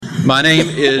My name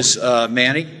is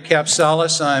Manny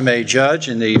Capsalis. I'm a judge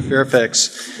in the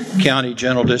Fairfax County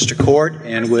General District Court,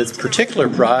 and with particular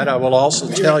pride, I will also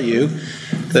tell you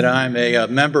that I'm a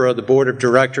member of the Board of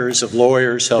Directors of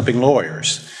Lawyers Helping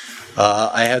Lawyers.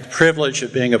 I had the privilege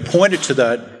of being appointed to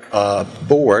that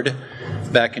board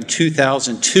back in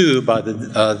 2002 by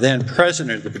the then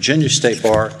president of the Virginia State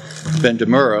Bar, Ben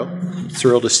DeMuro.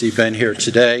 Thrilled to see Ben here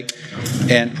today.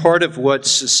 And part of what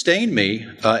sustained me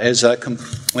as I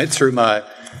went through my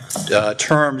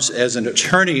terms as an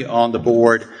attorney on the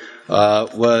board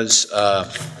was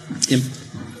a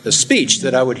speech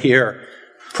that I would hear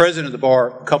President of the Bar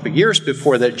a couple of years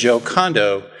before that, Joe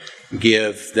Kondo,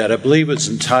 give, that I believe was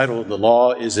entitled "The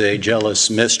Law is a Jealous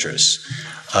Mistress."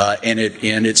 And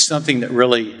it's something that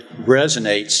really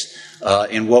resonates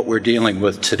in what we're dealing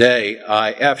with today.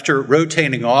 After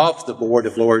rotating off the Board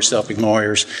of Lawyers Helping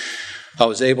Lawyers, I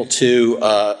was able to,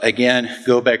 again,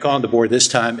 go back on the board, this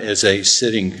time as a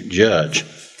sitting judge.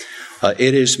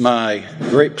 It is my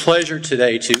great pleasure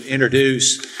today to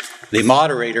introduce the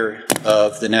moderator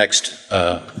of the next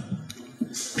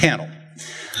panel.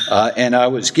 And I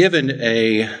was given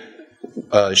a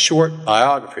short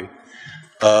biography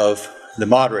of the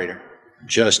moderator,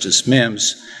 Justice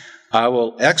Mims. I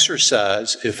will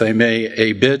exercise, if I may,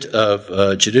 a bit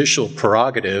of judicial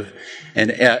prerogative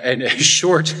and a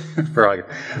short prerogative,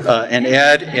 and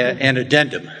add an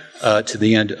addendum to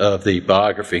the end of the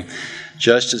biography.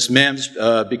 Justice Mims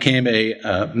became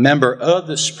a member of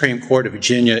the Supreme Court of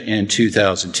Virginia in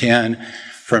 2010.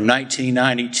 From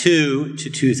 1992 to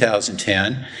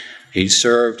 2010, he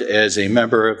served as a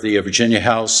member of the Virginia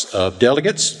House of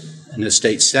Delegates in the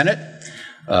State Senate,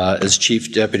 as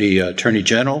Chief Deputy Attorney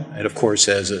General, and of course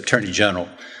as Attorney General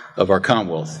of our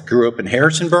Commonwealth. Grew up in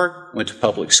Harrisonburg, went to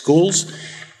public schools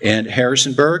in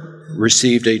Harrisonburg,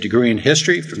 received a degree in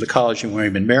history from the College of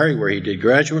William & Mary, where he did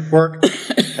graduate work,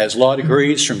 has law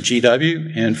degrees from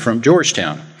GW and from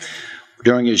Georgetown.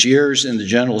 During his years in the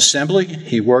General Assembly,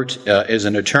 he worked as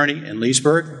an attorney in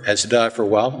Leesburg, as did I for a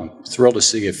while. I'm thrilled to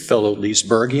see a fellow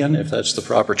Leesburgian, if that's the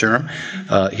proper term,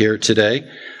 here today.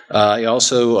 He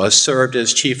also served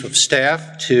as Chief of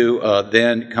Staff to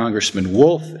then Congressman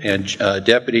Wolf and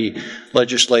Deputy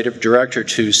Legislative Director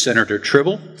to Senator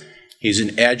Tribble. He's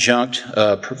an adjunct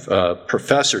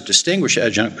professor, distinguished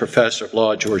adjunct professor of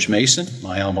law at George Mason,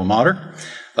 my alma mater.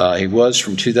 He was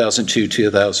from 2002 to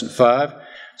 2005,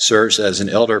 serves as an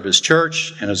elder of his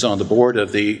church, and is on the board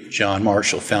of the John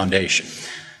Marshall Foundation.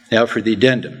 Now for the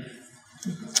addendum.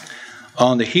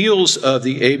 On the heels of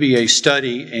the ABA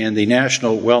study and the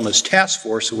National Wellness Task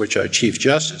Force, of which I Chief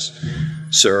Justice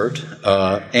served,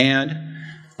 and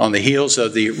on the heels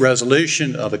of the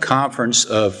resolution of the Conference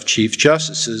of Chief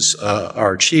Justices,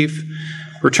 our Chief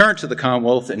returned to the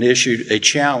Commonwealth and issued a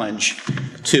challenge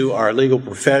to our legal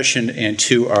profession and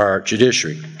to our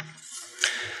judiciary.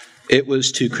 It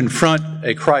was to confront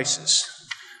a crisis,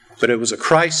 but it was a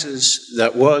crisis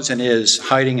that was and is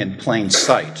hiding in plain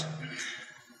sight.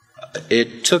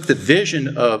 It took the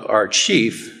vision of our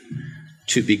chief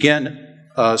to begin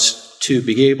us to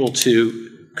be able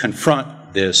to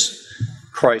confront this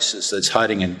crisis that's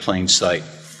hiding in plain sight.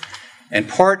 And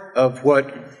part of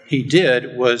what he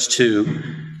did was to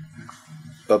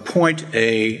appoint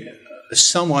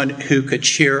someone who could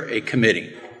chair a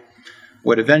committee,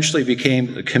 what eventually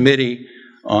became the Committee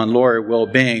on Lawyer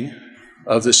Well-Being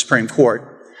of the Supreme Court,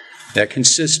 that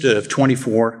consisted of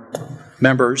 24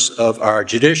 members of our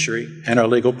judiciary and our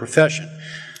legal profession.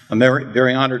 I'm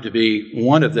very honored to be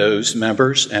one of those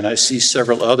members, and I see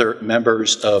several other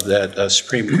members of that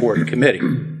Supreme Court committee.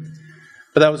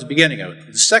 But that was the beginning of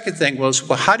it. The second thing was,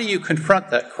 well, how do you confront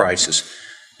that crisis?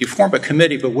 You form a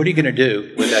committee, but what are you going to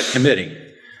do with that committee?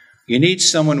 You need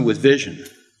someone with vision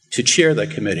to chair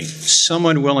that committee,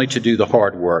 someone willing to do the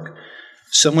hard work,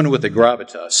 someone with the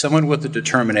gravitas, someone with the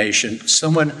determination,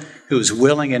 someone who is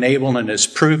willing and able and has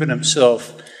proven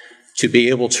himself to be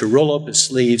able to roll up his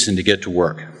sleeves and to get to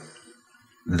work.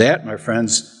 That, my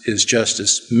friends, is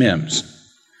Justice Mims.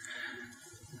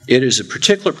 It is a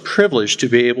particular privilege to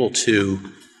be able to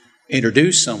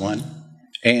introduce someone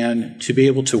and to be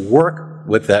able to work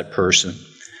with that person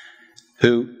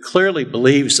who clearly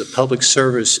believes that public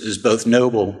service is both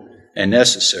noble and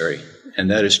necessary,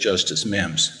 and that is Justice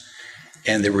Mims.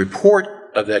 And the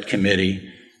report of that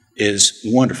committee is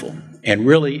wonderful and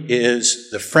really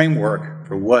is the framework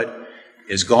for what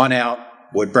has gone out,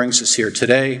 what brings us here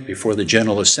today before the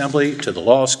General Assembly, to the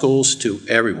law schools, to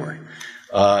everywhere.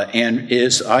 And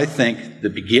is, I think, the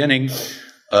beginning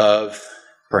of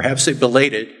perhaps a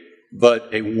belated but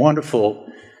a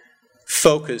wonderful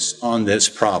focus on this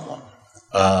problem.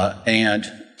 And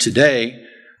today,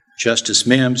 Justice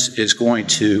Mims is going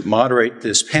to moderate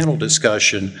this panel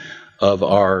discussion of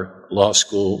our law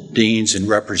school deans and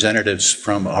representatives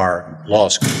from our law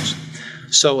schools.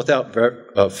 So without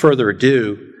further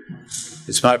ado,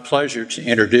 it's my pleasure to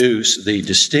introduce the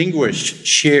distinguished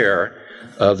chair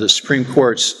of the Supreme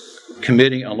Court's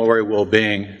Committee on Lawyer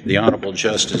Well-Being, the Honorable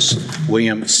Justice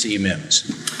William C.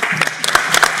 Mims.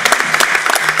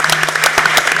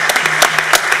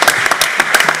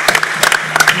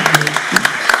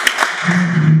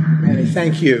 Manny,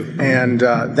 thank you. And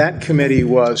that committee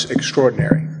was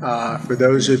extraordinary. For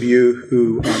those of you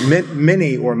who,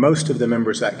 many or most of the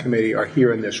members of that committee are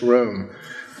here in this room,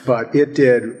 but it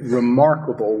did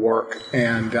remarkable work,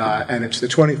 and it's the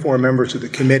 24 members of the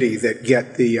committee that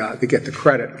get the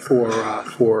credit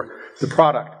for the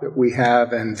product that we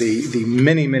have and the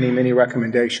many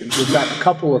recommendations. We've got a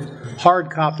couple of hard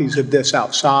copies of this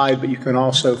outside, but you can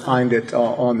also find it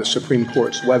on the Supreme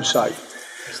Court's website.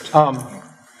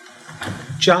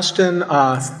 Justin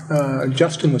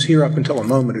was here up until a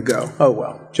moment ago. Oh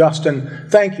well, Justin,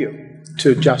 thank you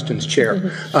to Justin's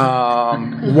chair.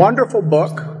 Wonderful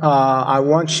book. I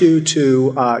want you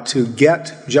to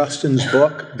get Justin's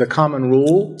book, The Common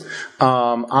Rule.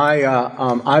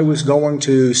 I was going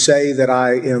to say that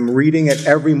I am reading it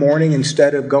every morning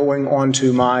instead of going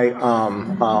onto my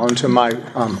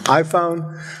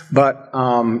iPhone, but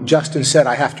Justin said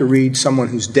I have to read someone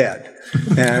who's dead.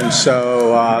 And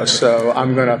so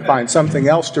I'm going to find something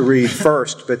else to read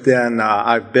first, but then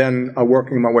I've been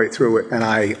working my way through it, and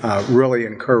I really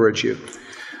encourage you.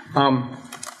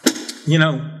 You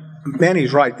know,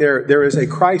 Manny's right. There is a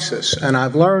crisis, and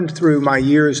I've learned through my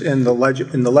years in the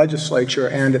legislature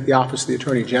and at the Office of the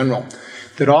Attorney General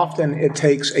that often it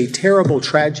takes a terrible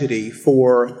tragedy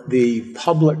for the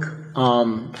public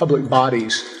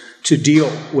bodies to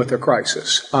deal with a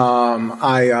crisis.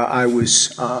 My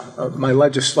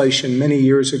legislation many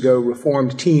years ago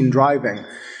reformed teen driving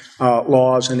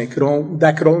laws, and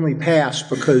that could only pass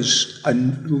because a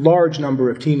large number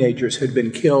of teenagers had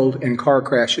been killed in car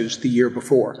crashes the year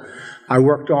before. I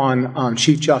worked on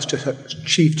Chief Justice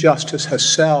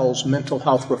Hassell's Mental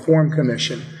Health Reform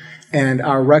Commission, and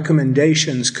our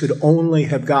recommendations could only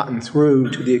have gotten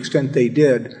through to the extent they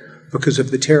did because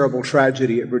of the terrible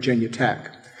tragedy at Virginia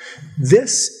Tech.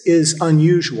 This is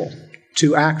unusual,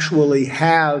 to actually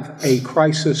have a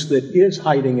crisis that is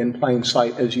hiding in plain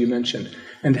sight, as you mentioned,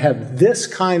 and have this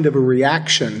kind of a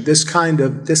reaction, this kind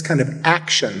of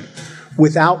action,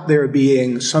 without there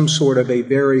being some sort of a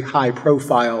very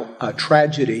high-profile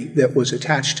tragedy that was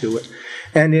attached to it.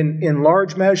 And in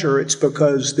large measure, it's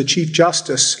because the Chief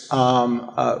Justice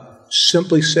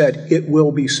simply said, "It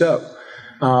will be so."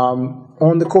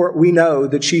 On the court, we know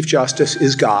the Chief Justice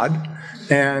is God.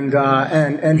 And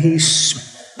he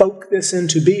spoke this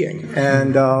into being,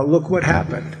 and look what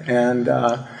happened, and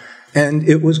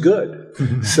it was good.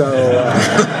 So, in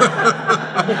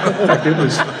fact, it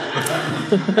was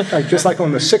just like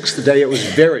on the sixth day, it was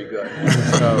very good.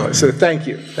 So thank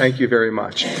you very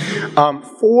much.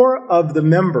 4 of the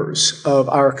members of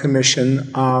our commission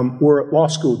were law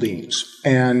school deans,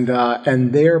 and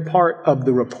their part of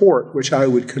the report, which I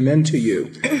would commend to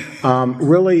you,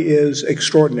 really is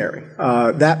extraordinary.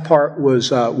 That part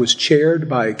was chaired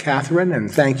by Catherine,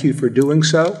 and thank you for doing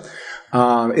so.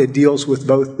 It deals with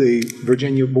both the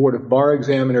Virginia Board of Bar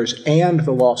Examiners and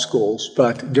the law schools,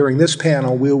 but during this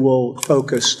panel we will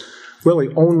focus really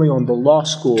only on the law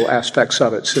school aspects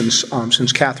of it,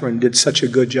 since Catherine did such a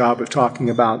good job of talking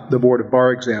about the Board of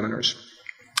Bar Examiners.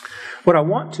 What I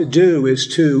want to do is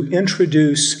to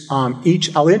introduce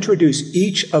I'll introduce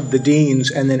each of the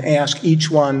deans and then ask each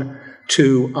one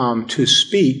to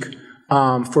speak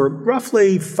for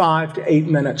roughly 5 to 8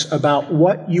 minutes about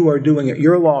what you are doing at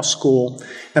your law school.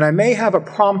 And I may have a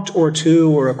prompt or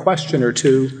two or a question or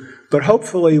two, but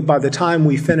hopefully by the time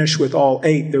we finish with all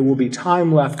 8, there will be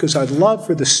time left, because I'd love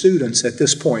for the students at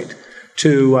this point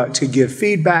to give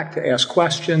feedback, to ask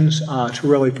questions, to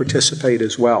really participate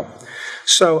as well.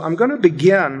 So I'm going to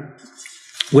begin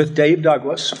with Dave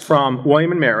Douglas from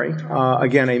William & Mary,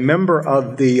 again, a member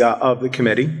of the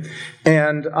committee.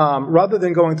 And rather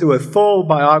than going through a full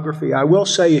biography, I will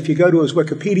say if you go to his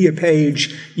Wikipedia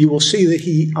page, you will see that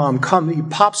he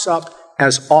pops up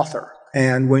as author.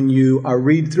 And when you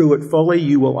read through it fully,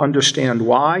 you will understand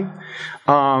why.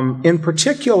 In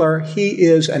particular, he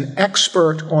is an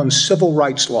expert on civil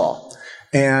rights law,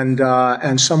 and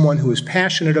someone who is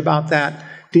passionate about that.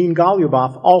 Dean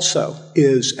Goluboff also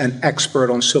is an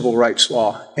expert on civil rights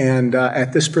law, and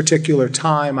at this particular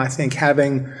time, I think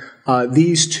having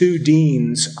these 2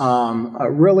 deans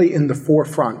really in the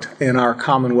forefront in our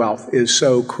Commonwealth is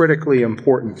so critically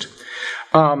important.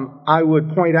 I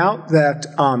would point out that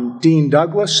Dean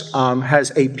Douglas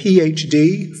has a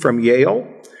PhD from Yale,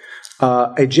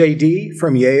 a JD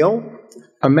from Yale,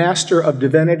 a Master of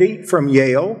Divinity from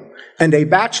Yale, and a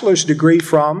bachelor's degree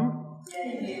from,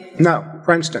 no,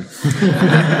 Princeton.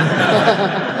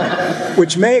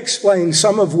 Which may explain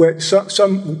some of which,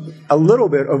 a little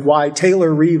bit of why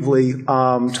Taylor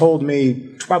Reevely told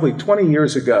me probably 20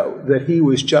 years ago that he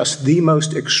was just the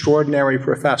most extraordinary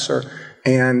professor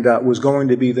and was going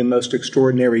to be the most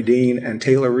extraordinary dean, and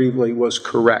Taylor Reevely was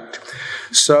correct.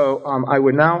 So I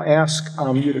would now ask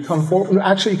you to come forward.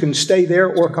 Actually, you can stay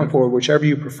there or come forward, whichever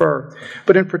you prefer.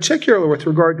 But in particular, with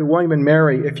regard to William and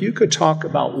Mary, if you could talk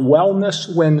about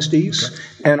Wellness Wednesdays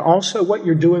and also what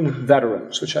you're doing with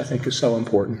veterans, which I think is so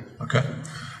important. Okay.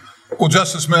 Well,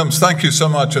 Justice Mims, thank you so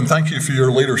much, and thank you for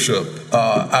your leadership.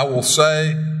 I will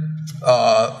say,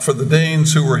 for the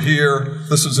deans who are here,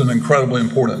 this is an incredibly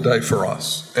important day for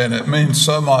us, and it means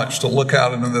so much to look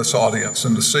out into this audience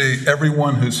and to see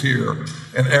everyone who's here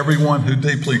and everyone who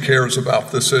deeply cares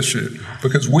about this issue,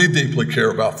 because we deeply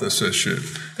care about this issue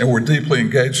and we're deeply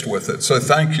engaged with it. So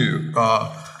thank you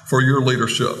for your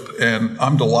leadership, and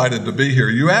I'm delighted to be here.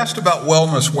 You asked about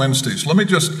Wellness Wednesdays. Let me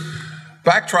just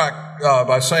backtrack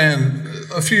by saying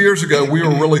a few years ago we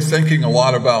were really thinking a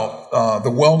lot about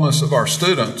the wellness of our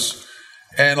students.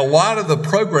 And a lot of the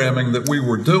programming that we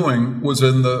were doing was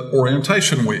in the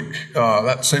orientation week.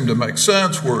 That seemed to make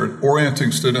sense. We're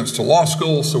orienting students to law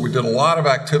school, so we did a lot of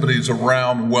activities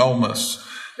around wellness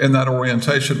in that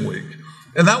orientation week.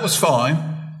 And that was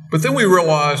fine. But then we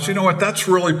realized, you know what, that's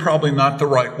really probably not the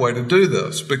right way to do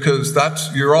this, because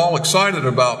you're all excited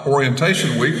about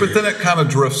orientation week, but then it kind of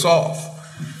drifts off.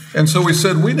 And so we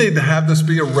said we need to have this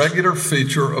be a regular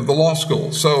feature of the law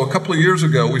school. So a couple of years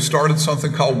ago, we started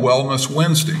something called Wellness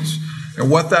Wednesdays.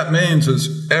 And what that means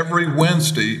is every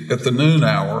Wednesday at the noon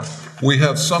hour, we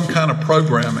have some kind of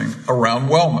programming around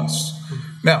wellness.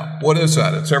 Now, what is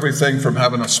that? It's everything from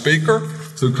having a speaker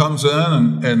who comes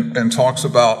in and talks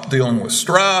about dealing with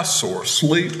stress or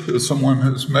sleep, as someone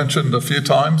has mentioned a few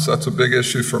times. That's a big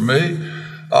issue for me.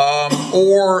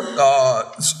 Or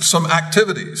some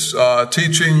activities,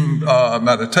 teaching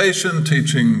meditation,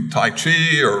 teaching Tai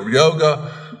Chi or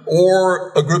yoga,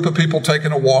 or a group of people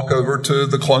taking a walk over to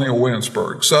the Colonial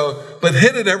Williamsburg. But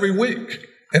hit it every week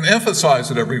and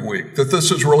emphasize it every week, that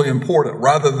this is really important,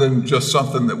 rather than just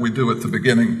something that we do at the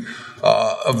beginning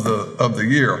of the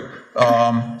year.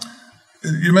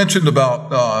 You mentioned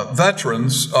about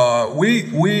veterans.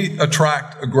 We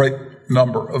attract a great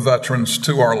number of veterans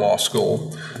to our law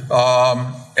school,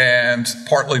 and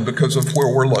partly because of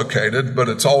where we're located, but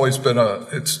it's always been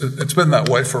it's been that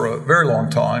way for a very long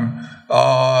time,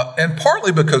 and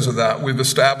partly because of that, we've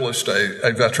established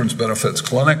a veterans benefits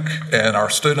clinic, and our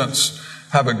students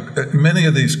have many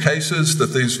of these cases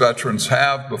that these veterans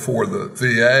have before the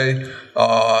VA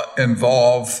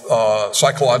involve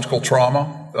psychological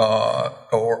trauma,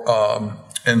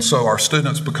 and so our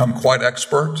students become quite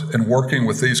expert in working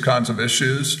with these kinds of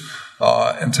issues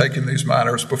and taking these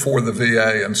matters before the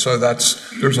VA. And so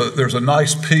there's a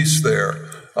nice piece there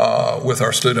with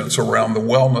our students around the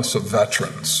wellness of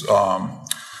veterans.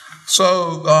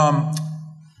 So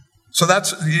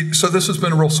this has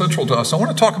been real central to us. I want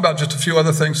to talk about just a few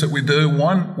other things that we do.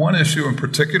 One issue in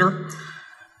particular.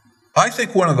 I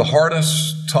think one of the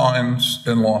hardest times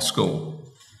in law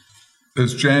school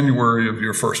is January of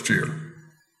your first year,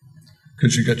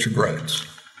 because you get your grades.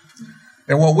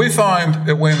 And what we find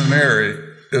at William & Mary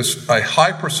is a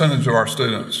high percentage of our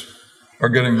students are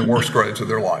getting the worst grades of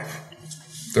their life.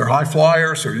 They're high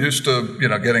flyers, they're used to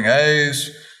getting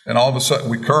A's, and all of a sudden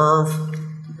we curve.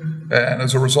 And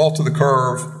as a result of the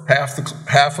curve,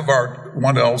 half of our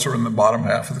 1Ls are in the bottom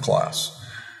half of the class.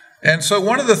 And so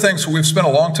one of the things we've spent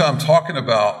a long time talking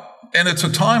about, and it's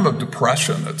a time of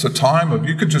depression, it's a time of,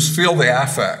 you could just feel the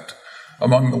affect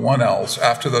among the 1Ls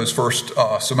after those first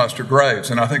semester grades.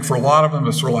 And I think for a lot of them,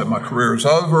 it's sort of like, my career is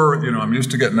over, I'm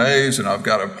used to getting A's and I've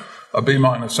got a B-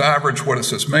 average. What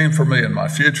does this mean for me in my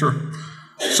future?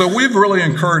 So we've really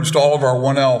encouraged all of our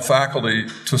 1L faculty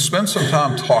to spend some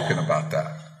time talking about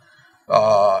that.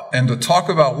 And to talk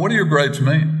about, what do your grades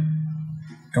mean?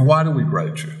 And why do we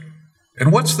grade you?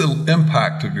 And what's the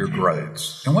impact of your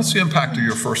grades? And what's the impact of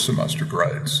your first semester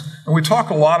grades? And we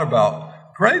talk a lot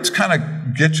about grades kind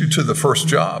of get you to the first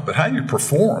job, but how you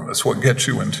perform is what gets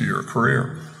you into your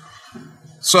career.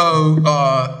 So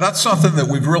that's something that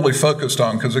we've really focused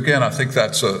on, because again, I think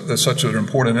that's such an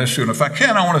important issue. And if I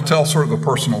can, I want to tell sort of a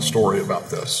personal story about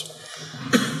this.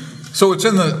 So it's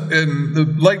in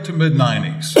the late to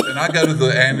mid-90s, and I go to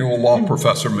the annual law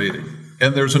professor meeting.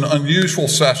 And there's an unusual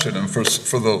session, and for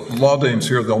the law deans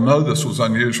here, they'll know this was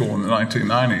unusual in the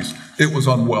 1990s. It was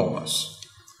on wellness.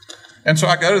 And so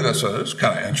I go to this, it's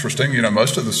kind of interesting. You know,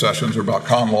 most of the sessions are about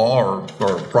con law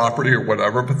or property or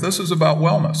whatever, but this is about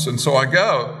wellness. And so I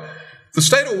go. The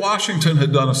state of Washington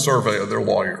had done a survey of their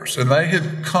lawyers, and they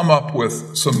had come up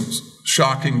with some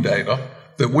shocking data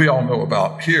that we all know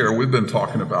about here, we've been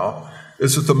talking about,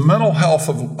 is that the mental health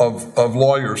of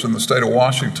lawyers in the state of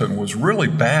Washington was really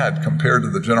bad compared to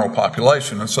the general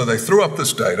population. And so they threw up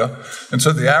this data and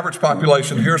said the average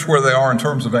population, here's where they are in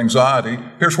terms of anxiety,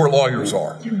 here's where lawyers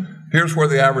are. Here's where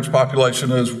the average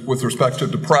population is with respect to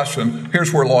depression,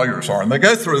 here's where lawyers are. And they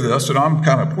go through this, and I'm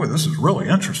kind of, boy, this is really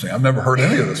interesting. I've never heard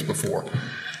any of this before.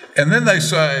 And then they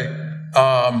say,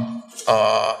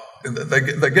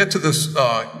 they get to this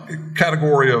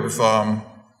category of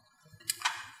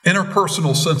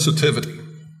interpersonal sensitivity.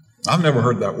 I've never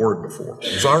heard that word before.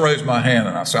 So I raise my hand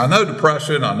and I say, I know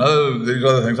depression, I know these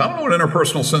other things. I don't know what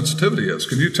interpersonal sensitivity is.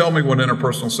 Can you tell me what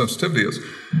interpersonal sensitivity is?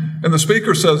 And the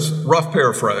speaker says, rough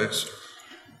paraphrase,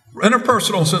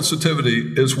 interpersonal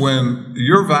sensitivity is when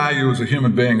your value as a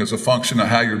human being is a function of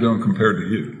how you're doing compared to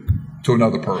you, to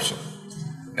another person.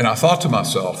 And I thought to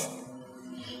myself,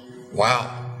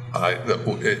 wow,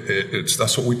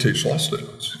 that's what we teach law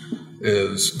students.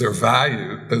 Is their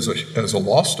value as a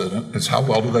law student is how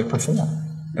well do they perform,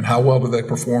 and how well do they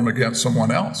perform against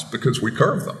someone else, because we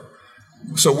curve them.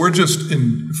 So we're just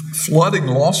flooding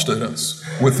law students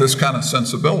with this kind of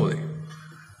sensibility.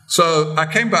 So I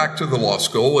came back to the law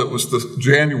school. It was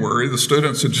January. The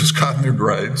students had just gotten their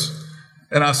grades,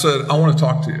 and I said, I want to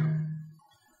talk to you.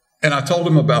 And I told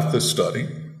them about this study,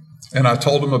 and I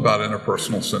told them about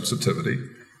interpersonal sensitivity.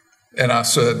 And I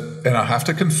said, and I have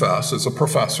to confess as a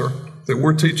professor that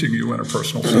we're teaching you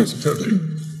interpersonal sensitivity,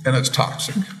 and it's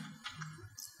toxic.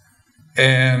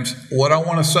 And what I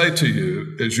want to say to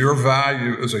you is your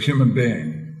value as a human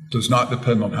being does not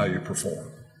depend on how you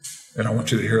perform. And I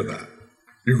want you to hear that.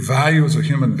 Your value as a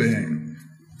human being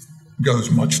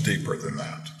goes much deeper than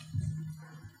that.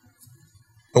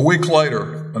 A week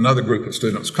later, another group of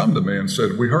students come to me and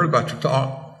said, we heard about your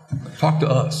talk. Talk to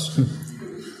us.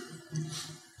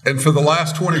 And for the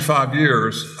last 25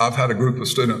 years, I've had a group of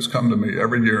students come to me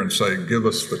every year and say, give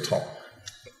us the talk.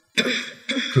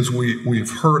 Because we've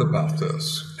heard about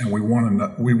this, and we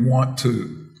want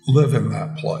to live in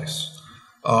that place.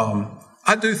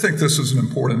 I do think this is an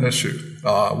important issue.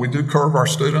 We do curve our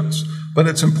students, but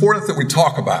it's important that we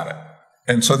talk about it.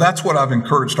 And so that's what I've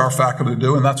encouraged our faculty to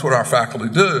do, and that's what our faculty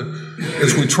do,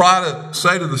 is we try to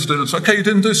say to the students, okay, you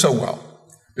didn't do so well.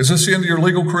 Is this the end of your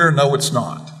legal career? No, it's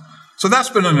not. So that's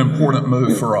been an important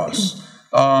move for us.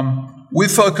 We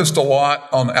focused a lot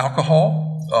on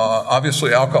alcohol.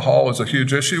 Obviously, alcohol is a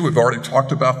huge issue. We've already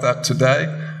talked about that today.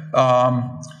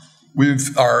 Our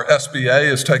SBA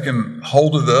has taken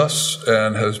hold of this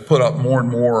and has put up more and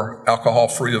more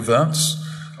alcohol-free events.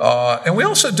 And we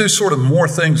also do sort of more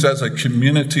things as a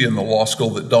community in the law school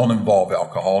that don't involve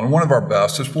alcohol. And one of our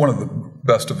best, it's one of the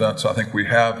best events I think we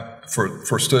have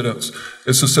for students,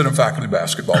 is the student faculty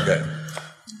basketball game.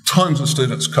 Tons of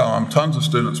students come, tons of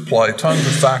students play, tons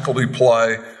of faculty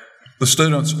play. The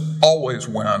students always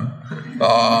win.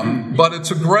 But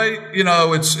it's a great,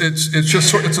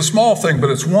 it's a small thing, but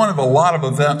it's one of a lot of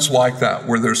events like that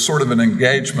where there's sort of an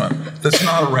engagement that's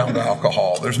not around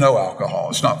alcohol. There's no alcohol.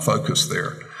 It's not focused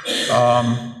there.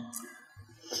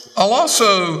 I'll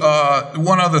also,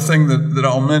 one other thing that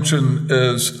I'll mention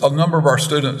is a number of our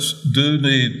students do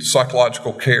need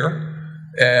psychological care.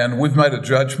 And we've made a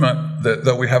judgment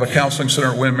that we have a counseling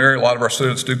center at William & Mary. A lot of our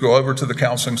students do go over to the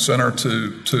counseling center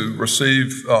to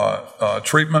receive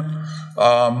treatment.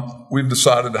 We've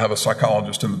decided to have a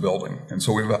psychologist in the building. And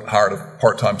so we've hired a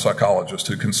part-time psychologist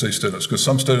who can see students, because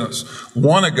some students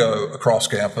want to go across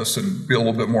campus and be a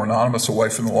little bit more anonymous away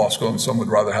from the law school, and some would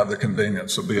rather have the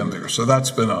convenience of being there. So I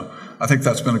think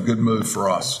that's been a good move for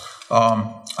us.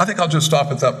 I think I'll just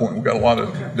stop at that point. We've got a lot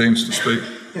of deans to speak.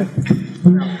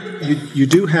 You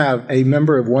do have a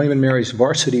member of William & Mary's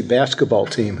varsity basketball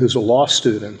team who's a law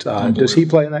student. Does he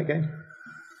play in that game?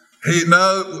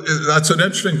 No, that's an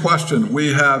interesting question.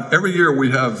 Every year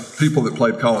we have people that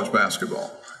played college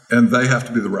basketball, and they have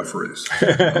to be the referees.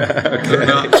 Okay. They're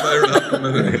not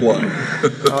permitted to play.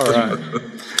 All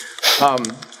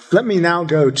right. Let me now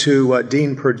go to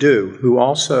Dean Perdue, who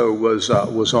also was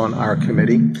on our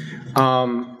committee.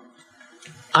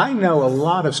 I know a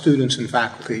lot of students and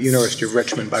faculty at University of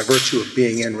Richmond by virtue of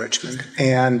being in Richmond,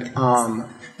 and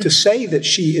to say that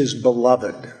she is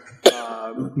beloved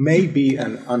may be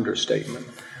an understatement.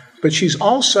 But she's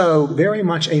also very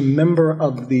much a member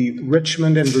of the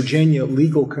Richmond and Virginia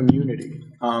legal community.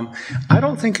 I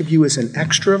don't think of you as an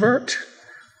extrovert,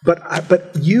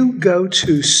 but you go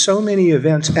to so many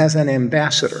events as an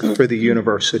ambassador for the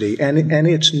university, and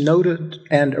it's noted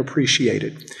and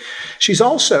appreciated. She's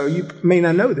also, you may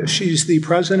not know this, she's the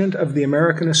president of the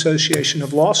American Association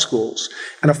of Law Schools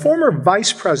and a former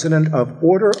vice president of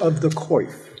Order of the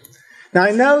Coif. Now,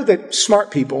 I know that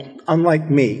smart people, unlike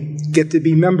me, get to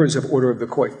be members of Order of the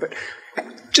Coif, but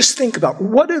just think about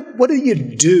what do you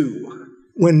do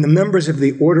when the members of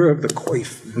the Order of the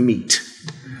Coif meet?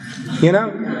 You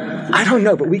know? I don't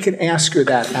know, but we can ask her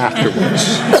that afterwards.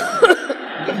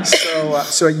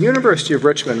 So at University of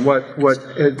Richmond, what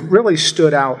it really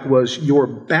stood out was your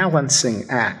balancing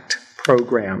act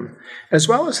program, as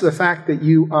well as the fact that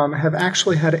you have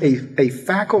actually had a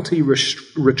faculty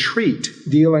retreat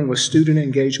dealing with student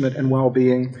engagement and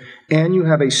well-being, and you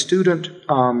have a student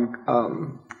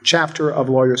chapter of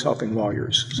Lawyers Helping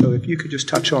Lawyers. So if you could just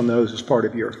touch on those as part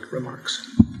of your remarks.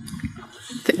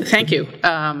 Thank you.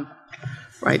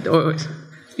 Right, or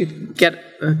you get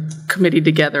a committee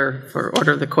together for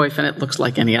Order of the Coif, and it looks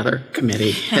like any other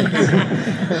committee.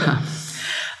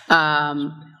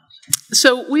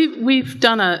 So we've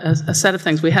done a set of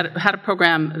things. We had a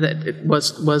program that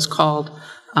was called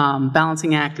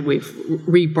Balancing Act. We've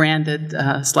rebranded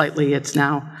slightly. It's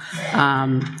now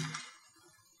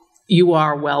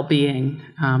UR Wellbeing.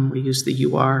 We use the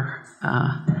UR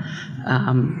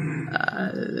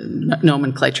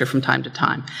nomenclature from time to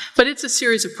time. But it's a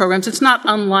series of programs. It's not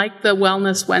unlike the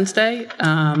Wellness Wednesday,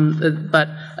 but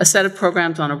a set of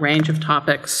programs on a range of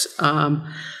topics,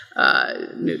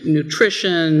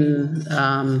 nutrition,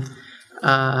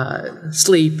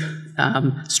 sleep,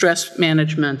 stress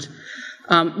management,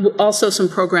 also some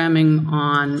programming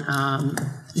on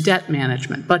debt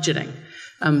management, budgeting.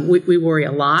 We worry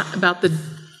a lot about the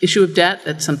issue of debt.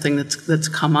 That's something that's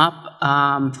come up,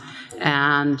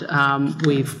 and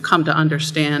we've come to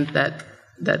understand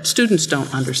that students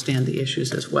don't understand the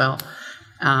issues as well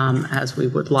as we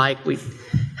would like. We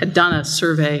had done a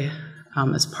survey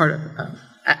as part of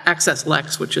Access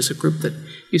Lex, which is a group that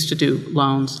used to do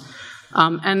loans,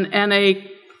 and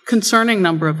a concerning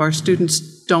number of our students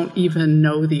don't even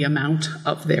know the amount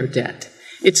of their debt.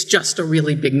 It's just a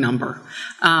really big number.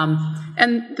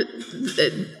 And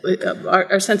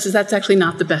our sense is that's actually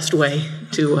not the best way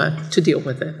to deal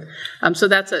with it. So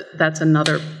that's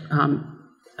another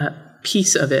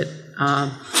piece of it.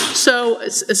 So a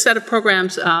set of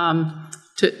programs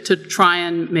to try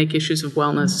and make issues of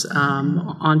wellness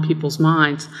on people's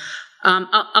minds.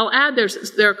 I'll add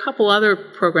there are a couple other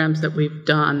programs that we've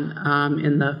done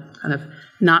in the kind of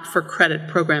not-for-credit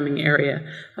programming area.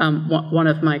 One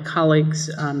of my colleagues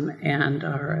and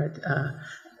our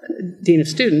Dean of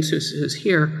Students, who's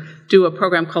here, do a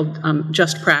program called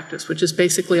Just Practice, which is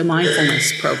basically a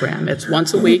mindfulness program. It's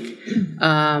once a week.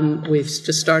 We've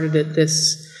just started it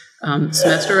this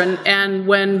semester, and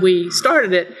when we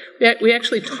started it, we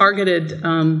actually targeted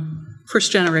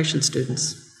first-generation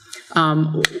students.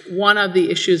 One of the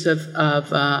issues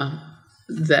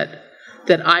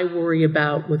that I worry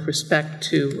about with respect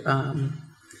to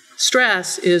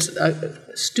stress is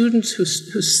students who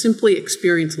simply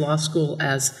experience law school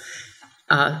as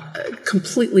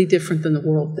completely different than the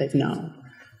world they've known.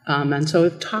 And so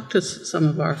I've talked to some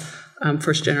of our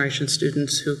first-generation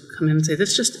students who come in and say,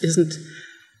 this just isn't,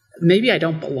 maybe I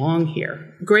don't belong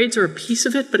here. Grades are a piece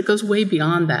of it, but it goes way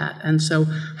beyond that. And so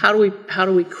how do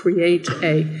we create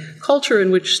a culture in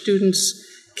which students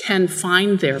can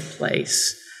find their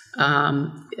place,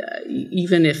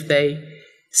 even if they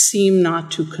seem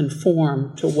not to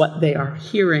conform to what they are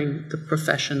hearing the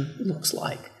profession looks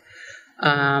like.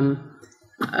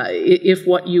 If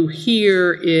what you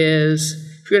hear is,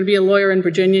 if you're going to be a lawyer in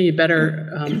Virginia, you better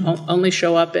only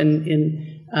show up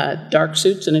in dark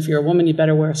suits, and if you're a woman, you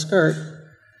better wear a skirt.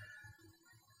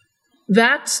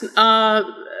 That's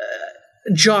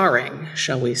jarring,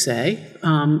 shall we say,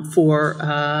 for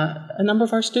a number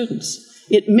of our students.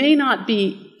 It may not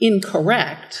be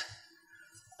incorrect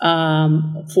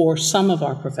for some of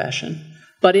our profession,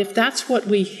 but if that's what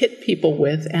we hit people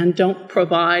with and don't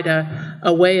provide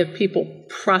a way of people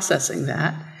processing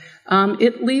that,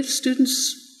 it leaves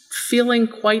students feeling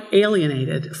quite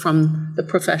alienated from the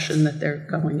profession that they're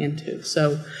going into.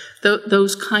 So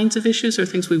those kinds of issues are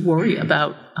things we worry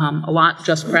about a lot.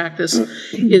 Just Practice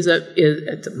is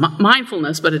it's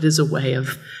mindfulness, but it is a way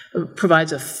of,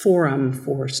 provides a forum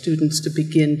for students to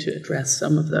begin to address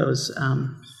some of those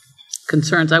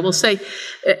concerns. I will say,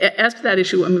 as to that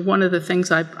issue, I mean, one of the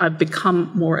things I've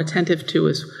become more attentive to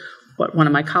is what one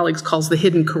of my colleagues calls the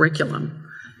hidden curriculum.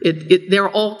 There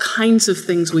are all kinds of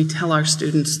things we tell our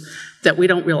students that we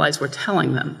don't realize we're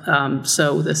telling them.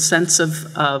 So the sense of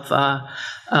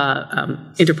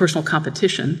interpersonal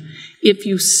competition. If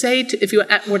you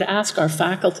were to ask our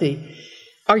faculty,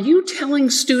 are you telling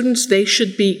students they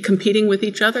should be competing with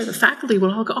each other? The faculty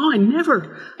will all go, oh, I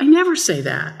never say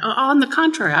that. On the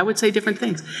contrary, I would say different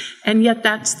things. And yet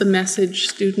that's the message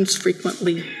students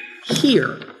frequently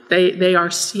hear. They are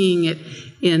seeing it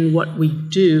in what we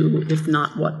do, if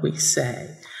not what we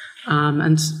say.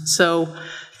 And so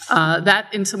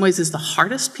that in some ways is the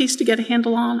hardest piece to get a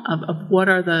handle on of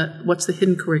what's the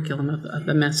hidden curriculum of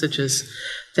the messages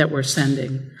that we're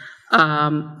sending.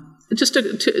 Just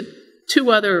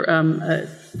two other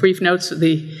brief notes. Those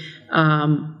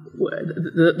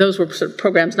were sort of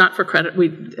programs not for credit.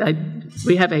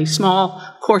 We have a small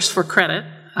course for credit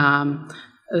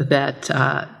that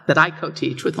I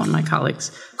co-teach with one of my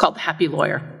colleagues called The Happy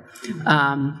Lawyer.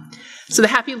 So The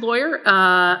Happy Lawyer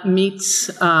meets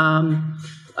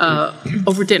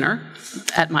over dinner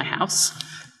at my house,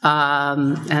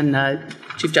 and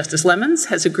Chief Justice Lemons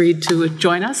has agreed to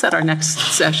join us at our next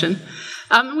session.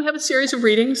 We have a series of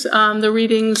readings. The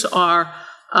readings are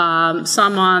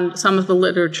some of the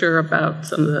literature about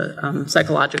some of the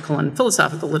psychological and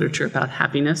philosophical literature about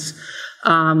happiness,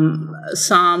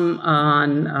 some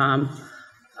on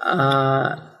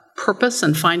purpose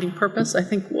and finding purpose. I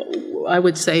think I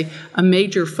would say a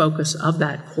major focus of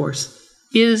that course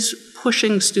is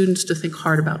pushing students to think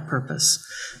hard about purpose.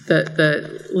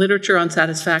 The literature on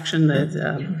satisfaction,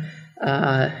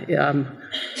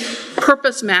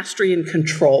 purpose, mastery, and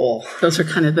control. Those are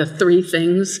kind of the three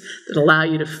things that allow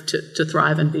you to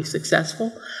thrive and be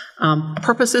successful.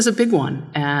 Purpose is a big one,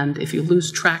 and if you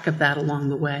lose track of that along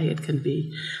the way, it can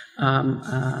be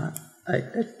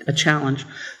a challenge.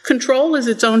 Control is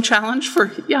its own challenge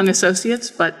for young associates,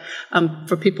 but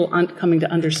for people coming to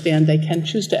understand they can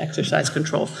choose to exercise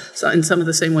control. So in some of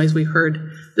the same ways we heard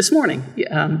this morning,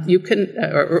 you can,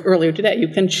 or earlier today, you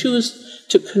can choose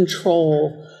to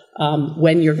control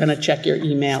when you're going to check your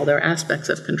email. There are aspects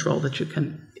of control that you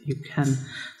can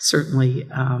certainly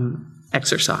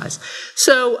exercise.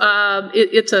 So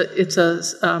it's a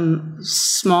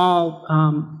small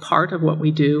part of what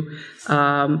we do,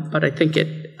 but I think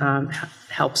it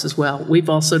helps as well. We've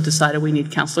also decided we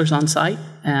need counselors on site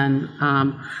and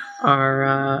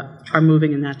are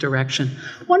moving in that direction.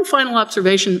 One final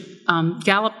observation: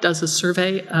 Gallup does a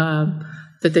survey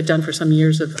that they've done for some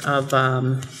years of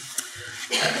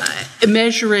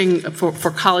measuring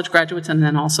for college graduates and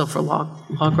then also for law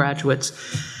graduates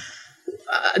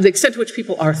the extent to which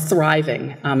people are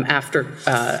thriving after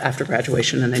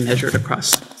graduation, and they measure it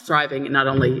across thriving not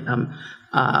only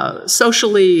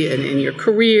socially and in your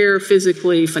career,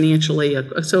 physically, financially,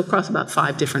 so across about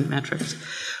 5 different metrics.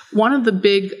 One of the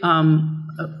big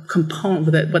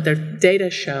components that what their data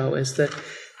show is that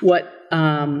what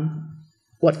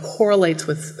correlates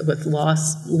with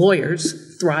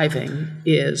lawyers thriving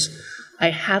is I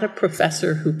had a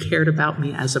professor who cared about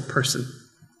me as a person.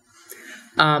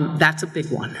 That's a big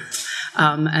one.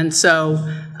 And so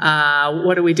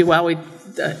what do we do? Well,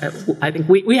 I think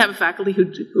we have a faculty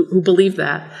who believe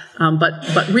that,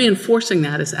 but reinforcing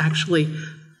that is actually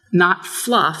not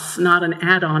fluff, not an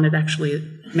add-on, it actually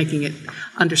making it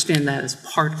understand that as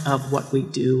part of what we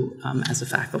do as a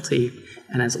faculty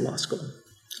and as a law school.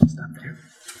 I'll stop there.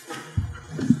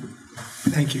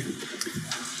 Thank you.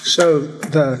 So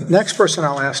the next person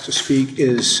I'll ask to speak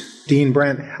is Dean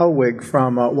Brent Helwig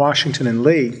from Washington and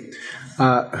Lee,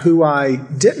 who I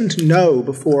didn't know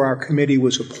before our committee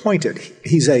was appointed.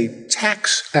 He's a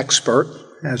tax expert,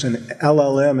 has an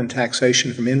LLM in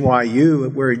taxation from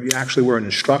NYU, where you actually were an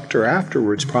instructor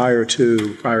afterwards prior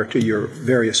to your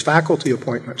various faculty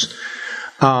appointments.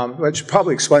 Which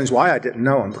probably explains why I didn't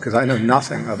know him, because I know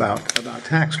nothing about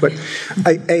tax. But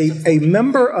a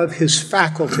member of his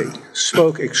faculty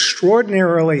spoke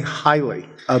extraordinarily highly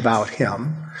about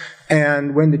him.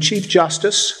 And when the Chief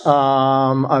Justice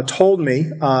told me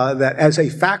that as a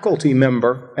faculty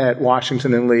member at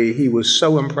Washington and Lee, he was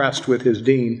so impressed with his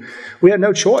dean, we had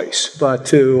no choice but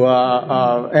to,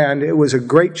 and it was a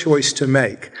great choice to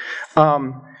make.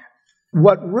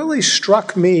 What really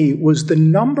struck me was the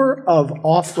number of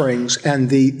offerings and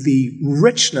the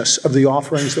richness of the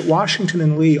offerings that Washington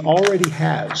and Lee already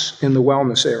has in the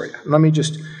wellness area. Let me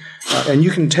just, and you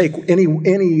can take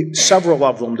any several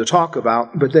of them to talk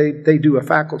about, but they do a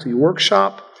faculty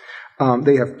workshop.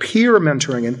 They have peer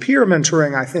mentoring, and peer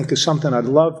mentoring I think is something I'd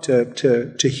love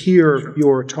to hear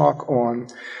your talk on.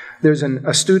 There's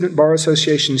a Student Bar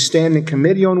Association Standing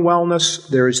Committee on Wellness.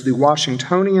 There is the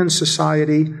Washingtonian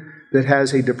Society. that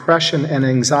has a depression and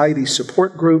anxiety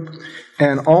support group,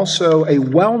 and also a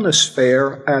wellness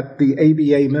fair at the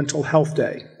ABA Mental Health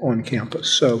Day on campus.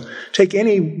 So take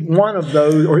any one of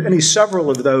those, or any several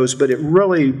of those, but it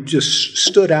really just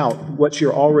stood out. What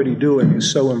you're already doing is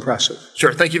so impressive.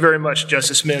 Sure. Thank you very much,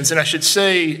 Justice Mims. And I should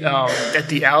say at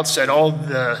the outset, all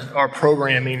our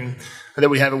programming that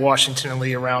we have at Washington and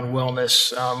Lee around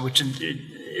wellness, which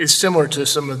is similar to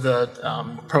some of the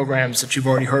programs that you've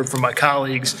already heard from my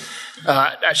colleagues.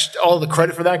 All the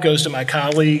credit for that goes to my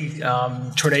colleague,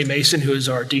 Tornay Mason, who is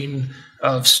our Dean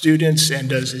of Students and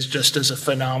just does a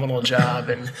phenomenal job.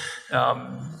 And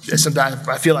sometimes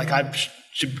I feel like I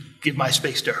should give my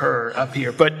space to her up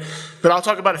here. But I'll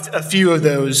talk about a few of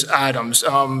those items.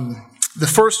 The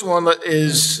first one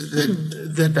is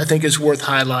that I think is worth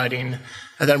highlighting,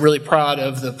 and I'm really proud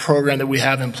of the program that we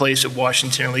have in place at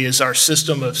Washington and Lee, is our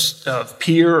system of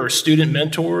peer or student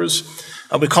mentors.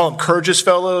 We call them Courage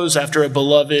Fellows, after a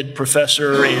beloved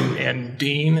professor and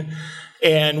dean.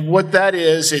 And what that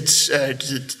is,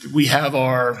 we have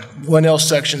our 1L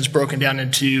sections broken down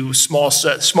into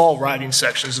small writing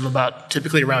sections of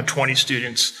typically around 20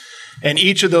 students. And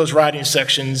each of those writing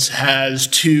sections has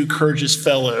 2 Courage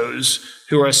Fellows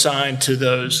who are assigned to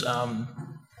those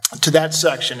to that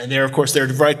section. And they're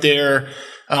right there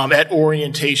at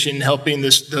orientation, helping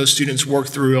those students work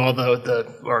through all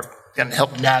or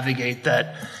help navigate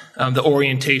that the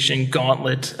orientation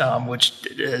gauntlet, which,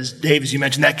 as Dave, as you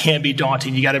mentioned, that can be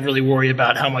daunting. You got to really worry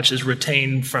about how much is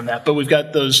retained from that. But we've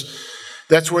got those.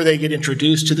 That's where they get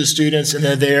introduced to the students, and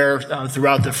they're there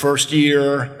throughout the first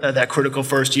year, that critical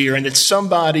first year. And it's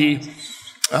somebody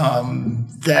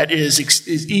that is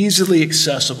easily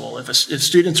accessible. If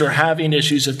students are having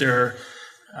issues, if they're,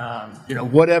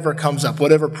 whatever comes up,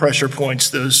 whatever pressure points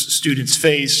those students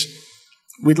face,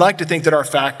 we'd like to think that our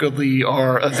faculty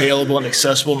are available and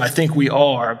accessible, and I think we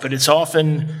are, but it's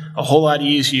often a whole lot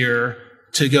easier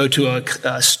to go to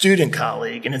a student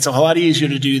colleague, and it's a whole lot easier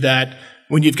to do that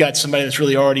when you've got somebody that's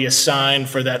really already assigned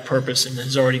for that purpose and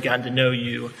has already gotten to know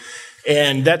you.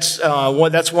 And that's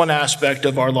one aspect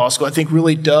of our law school I think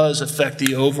really does affect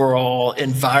the overall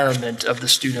environment of the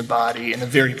student body in a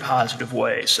very positive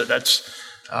way. So that's,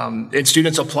 and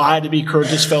students apply to be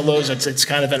Courage Fellows. It's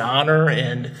kind of an honor,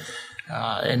 and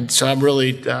so I'm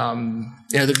really,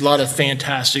 there's a lot of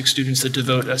fantastic students that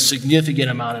devote a significant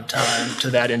amount of time to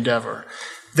that endeavor.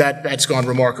 That's gone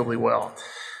remarkably well.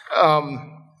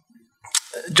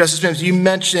 Justice Mims, you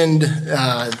mentioned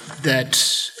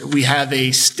that we have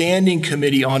a standing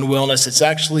committee on wellness that's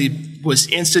actually was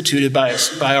instituted by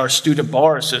our Student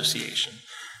Bar Association.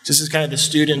 This is kind of the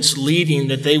students leading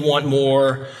that they want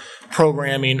more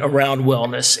programming around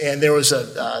wellness. And there was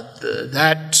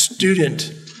that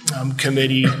student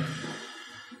committee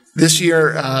this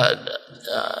year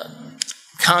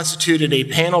constituted a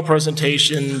panel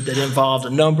presentation that involved a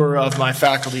number of my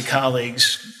faculty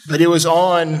colleagues, but it was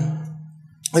on,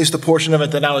 at least the portion of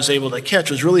it that I was able to catch,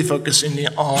 was really focusing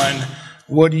on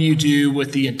what do you do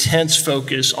with the intense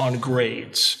focus on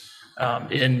grades,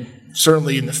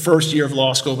 certainly in the first year of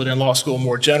law school, but in law school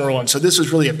more general. And so this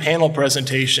was really a panel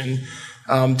presentation.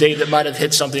 Dave, that might have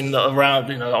hit something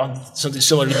around, on something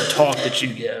similar to the talk that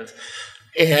you give.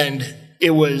 And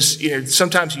it was,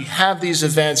 sometimes you have these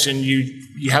events and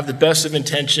you have the best of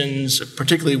intentions,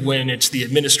 particularly when it's the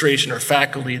administration or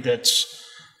faculty that's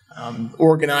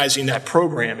organizing that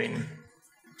programming.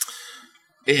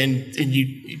 And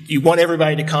you want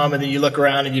everybody to come, and then you look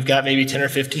around and you've got maybe 10 or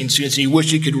 15 students, and you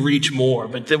wish you could reach more.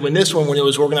 But when it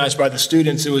was organized by the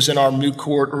students, it was in our moot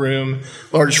court room,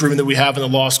 largest room that we have in the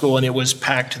law school, and it was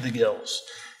packed to the gills.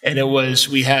 And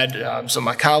we had some of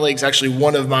my colleagues, actually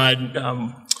one of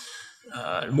my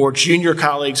more junior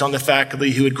colleagues on the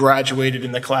faculty who had graduated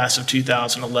in the class of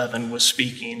 2011 was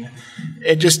speaking.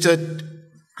 And just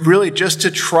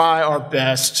to try our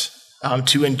best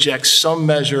to inject some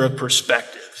measure of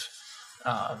perspective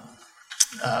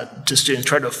to students,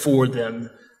 try to afford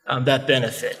them that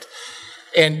benefit.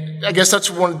 And I guess that's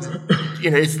one,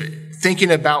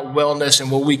 thinking about wellness and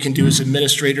what we can do as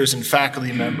administrators and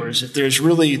faculty members, if there's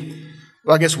really,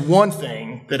 I guess one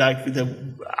thing that I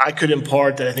could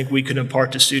impart, that I think we could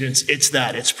impart to students,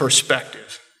 it's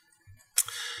perspective.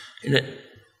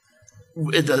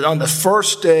 On the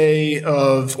first day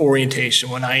of orientation,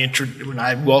 when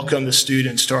I welcome the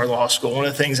students to our law school, one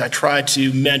of the things I tried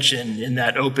to mention in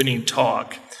that opening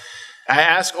talk, I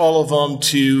asked all of them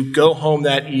to go home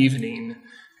that evening,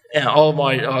 and all of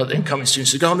my incoming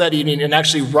students to go home that evening and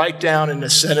actually write down in a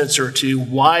sentence or two,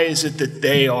 why is it that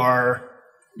they are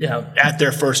at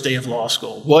their first day of law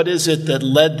school? What is it that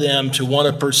led them to want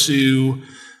to pursue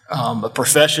a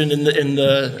profession in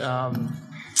the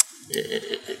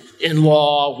in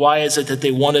law? Why is it that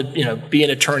they want to, be an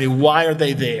attorney? Why are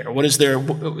they there? What is their,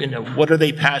 what are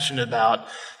they passionate about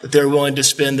that they're willing to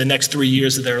spend the next 3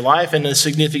 years of their life and a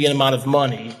significant amount of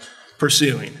money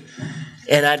pursuing?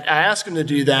 And I ask them to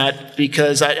do that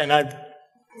because I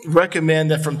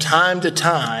recommend that from time to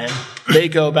time they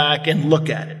go back and look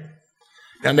at it.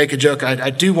 I make a joke, I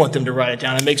do want them to write it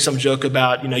down. I make some joke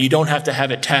about, you don't have to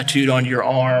have it tattooed on your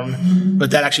arm,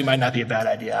 but that actually might not be a bad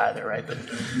idea either, right? But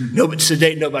to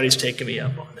date, nobody's taken me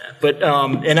up on that. But,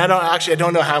 and I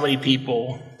don't know how many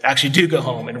people actually do go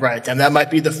home and write it down. That might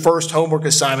be the first homework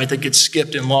assignment that gets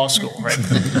skipped in law school, right?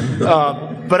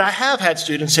 But I have had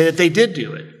students say that they did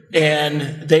do it,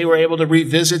 and they were able to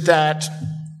revisit that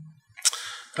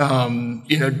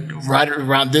right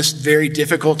around this very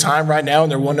difficult time right now in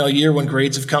their 1L year when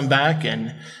grades have come back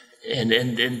and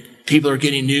people are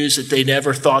getting news that they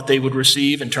never thought they would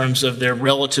receive in terms of their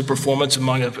relative performance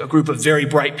among a group of very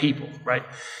bright people, right?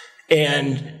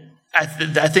 And I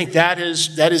think that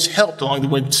has helped along the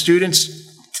way. Students,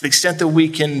 to the extent that we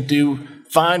can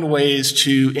find ways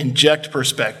to inject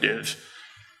perspective,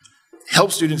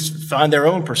 help students find their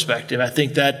own perspective. I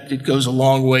think that it goes a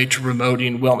long way to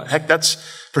promoting wellness. Heck,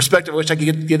 that's perspective. I wish I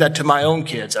could give that to my own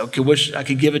kids. I wish I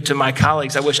could give it to my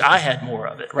colleagues. I wish I had more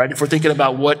of it, right? If we're thinking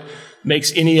about what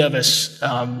makes any of us,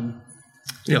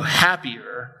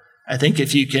 happier, I think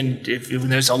if when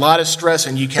there's a lot of stress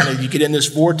and you get in this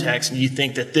vortex and you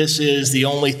think that this is the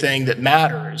only thing that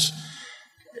matters,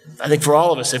 I think for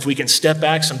all of us, if we can step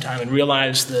back sometime and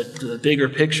realize the bigger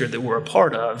picture that we're a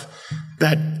part of,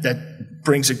 that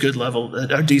brings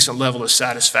a decent level of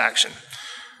satisfaction.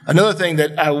 Another thing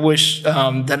that I wish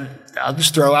that I'll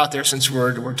just throw out there, since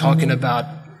we're talking about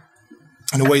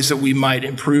the ways that we might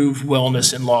improve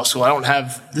wellness in law school.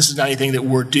 This is not anything that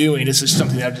we're doing. This is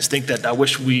something that I just think that I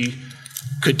wish we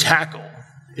could tackle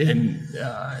in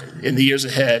the years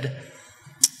ahead,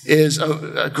 is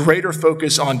a greater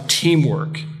focus on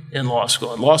teamwork in law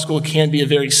school. And law school can be a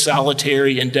very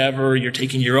solitary endeavor. You're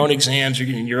taking your own exams, you're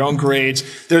getting your own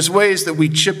grades. There's ways that we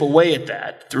chip away at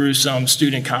that through some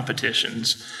student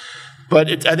competitions.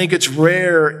 But I think it's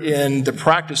rare in the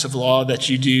practice of law that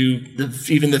you do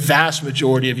even the vast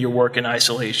majority of your work in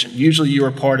isolation. Usually you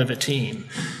are part of a team.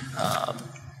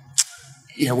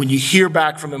 When you hear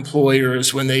back from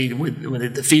employers, when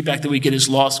the feedback that we get as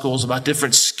law schools about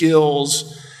different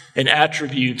skills and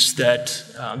attributes that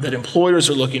employers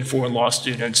are looking for in law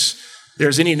students,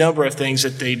 there's any number of things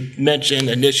that they mention: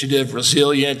 initiative,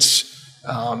 resilience,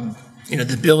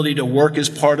 the ability to work as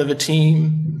part of a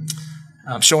team.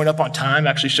 Showing up on time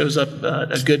actually shows up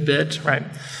a good bit, right?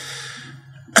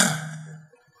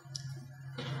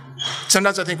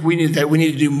 Sometimes I think we need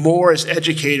to do more as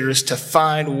educators to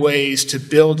find ways to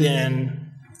build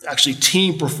in actually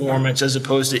team performance as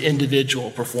opposed to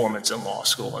individual performance in law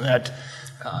school, and that.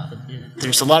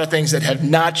 There's a lot of things that have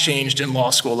not changed in law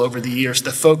school over the years.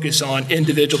 The focus on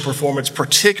individual performance,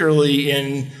 particularly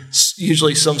in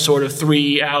usually some sort of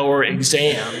 3-hour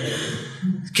exam,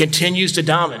 continues to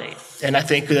dominate. And I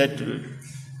think that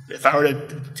if I were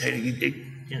to,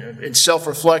 in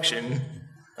self-reflection,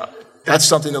 that's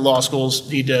something that law schools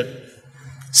need to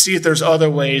see if there's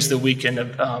other ways that we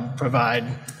can provide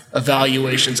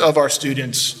evaluations of our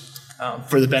students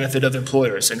for the benefit of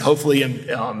employers. And hopefully,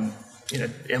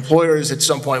 employers at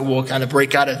some point will kind of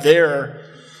break out of their,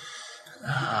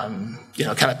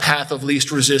 kind of path of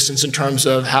least resistance in terms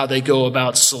of how they go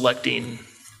about selecting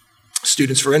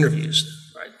students for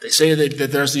interviews. Right? They say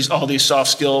that there's all these soft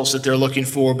skills that they're looking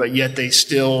for, but yet they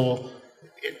still.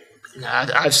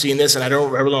 I've seen this, and I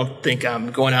really don't think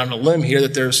I'm going out on a limb here,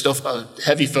 that there's still a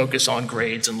heavy focus on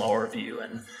grades and law review,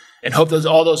 and hope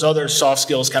all those other soft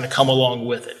skills kind of come along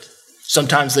with it.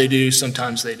 Sometimes they do,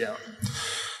 sometimes they don't.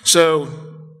 So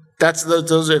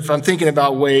those. If I'm thinking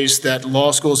about ways that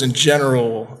law schools in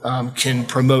general can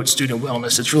promote student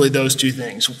wellness, it's really those two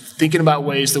things. Thinking about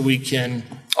ways that we can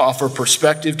offer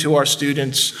perspective to our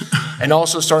students, and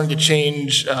also starting to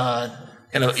change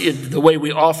the way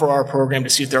we offer our program to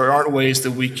see if there aren't ways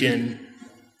that we can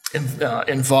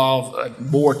involve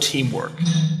more teamwork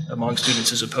among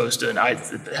students as opposed to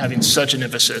having such an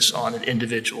emphasis on an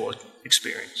individual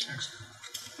experience.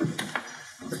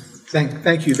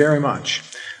 Thank you very much.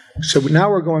 So now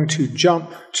we're going to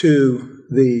jump to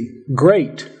the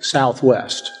great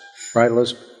Southwest, right,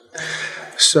 Elizabeth?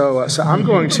 So I'm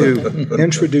going to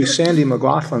introduce Sandy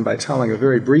McLaughlin by telling a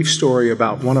very brief story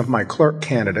about one of my clerk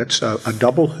candidates, a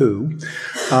double who,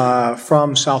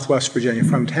 from Southwest Virginia,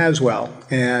 from Tazewell.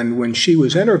 And when she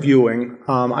was interviewing,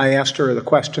 I asked her the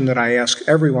question that I ask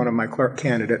every one of my clerk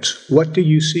candidates: what do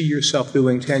you see yourself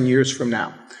doing 10 years from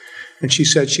now? And she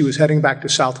said she was heading back to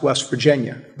Southwest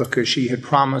Virginia because she had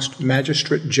promised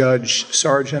Magistrate Judge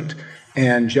Sargent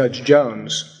and Judge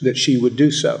Jones that she would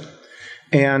do so.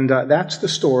 And that's the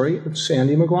story of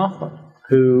Sandy McLaughlin,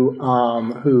 who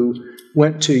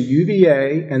went to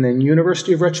UVA and then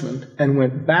University of Richmond and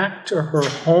went back to her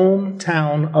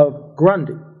hometown of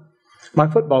Grundy. My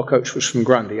football coach was from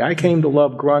Grundy. I came to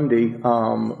love Grundy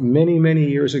many, many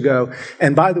years ago.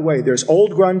 And by the way, there's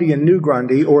Old Grundy and New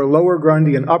Grundy, or Lower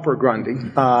Grundy and Upper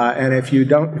Grundy. And if you're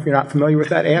not familiar with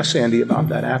that, ask Sandy about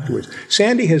that afterwards.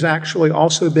 Sandy has actually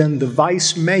also been the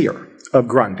vice mayor of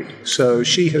Grundy. So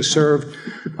she has served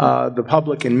the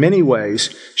public in many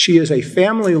ways. She is a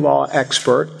family law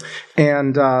expert,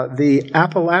 and the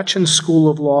Appalachian School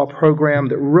of Law program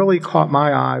that really caught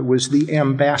my eye was the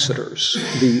ambassadors,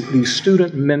 the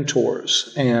student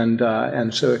mentors. And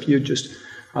so if you just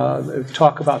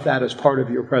talk about that as part of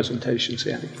your presentation,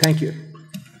 Sandy. Thank you.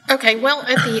 Okay, well,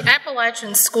 at the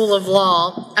Appalachian School of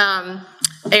Law,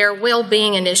 our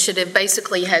well-being initiative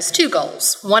basically has two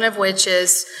goals, one of which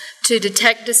is to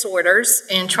detect disorders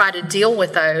and try to deal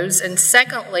with those, and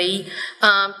secondly,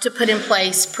 to put in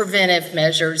place preventive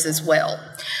measures as well.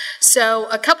 So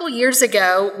a couple years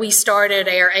ago, we started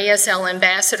our ASL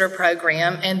Ambassador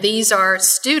Program, and these are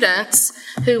students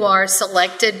who are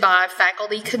selected by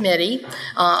faculty committee.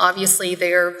 Obviously,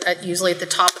 they're usually at the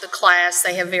top of the class.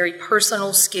 They have very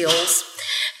personal skills.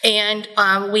 And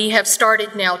we have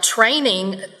started now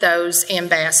training those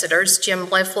ambassadors.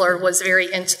 Jim Leffler was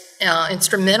very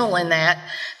instrumental in that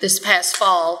this past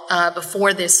fall.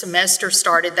 Before this semester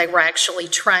started, they were actually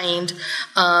trained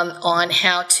on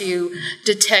how to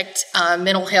detect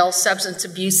mental health, substance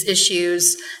abuse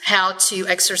issues, how to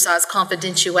exercise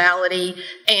confidentiality,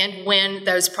 and when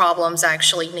those problems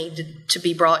actually need to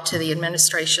be brought to the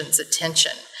administration's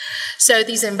attention. So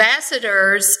these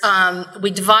ambassadors,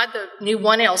 we divide the new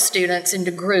 1L students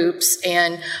into groups,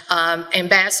 and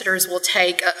ambassadors will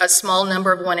take a small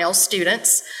number of 1L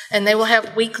students, and they will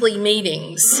have weekly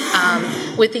meetings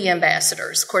with the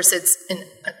ambassadors. Of course, it's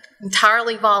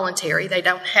entirely voluntary. They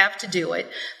don't have to do it,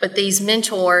 but these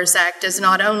mentors act as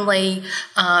not only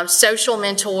social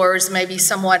mentors, maybe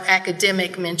somewhat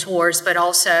academic mentors, but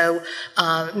also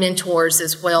mentors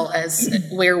as well as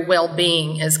where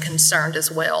well-being is concerned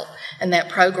as well. And that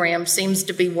program seems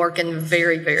to be working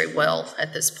very, very well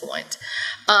at this point.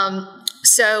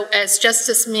 So as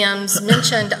Justice Mims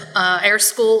mentioned, our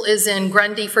school is in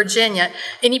Grundy, Virginia.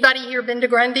 Anybody here been to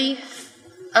Grundy?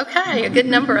 Okay, a good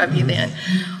number of you then.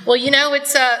 Well, you know,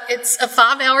 it's a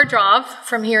 5-hour drive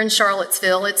from here in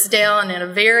Charlottesville. It's down in a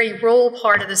very rural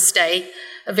part of the state,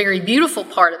 a very beautiful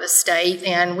part of the state,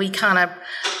 and we kind of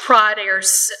pride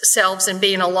ourselves in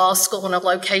being a law school in a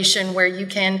location where you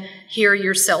can hear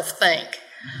yourself think.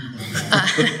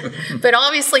 But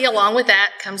obviously, along with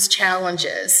that comes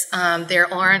challenges.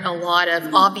 There aren't a lot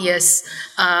of obvious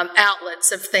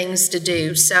outlets of things to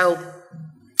do. So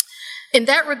in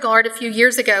that regard, a few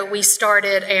years ago, we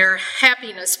started our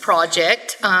Happiness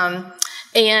Project.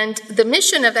 And the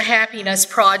mission of the Happiness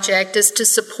Project is to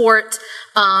support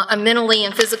a mentally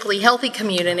and physically healthy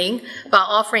community by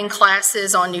offering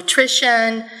classes on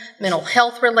nutrition, mental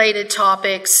health-related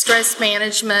topics, stress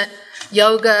management,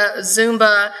 yoga,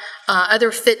 Zumba,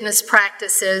 other fitness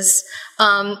practices.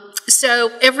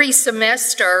 So every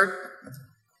semester,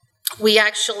 we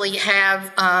actually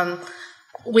have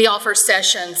we offer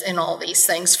sessions in all these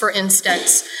things. For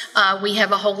instance, we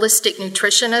have a holistic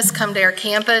nutritionist come to our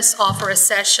campus, offer a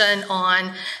session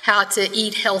on how to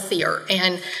eat healthier,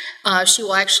 and she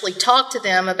will actually talk to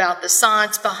them about the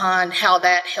science behind how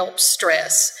that helps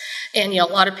stress. And, you know,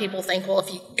 a lot of people think, well, if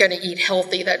you're going to eat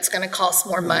healthy, that's going to cost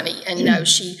more money. And no,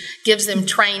 she gives them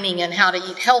training in how to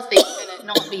eat healthy and it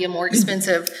not be a more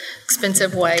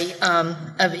expensive way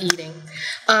of eating.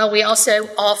 We also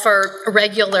offer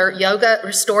regular yoga,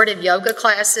 restorative yoga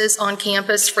classes on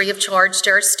campus free of charge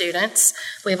to our students.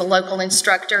 We have a local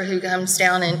instructor who comes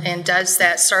down and does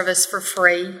that service for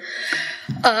free.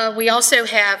 We also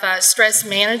have stress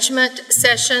management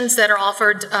sessions that are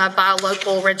offered by a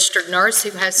local registered nurse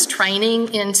who has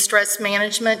training in stress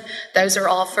management. Those are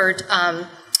offered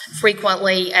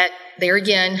frequently at, there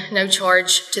again, no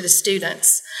charge to the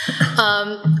students.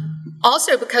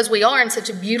 Also, because we are in such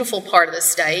a beautiful part of the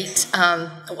state,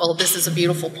 well, this is a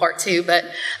beautiful part too, but,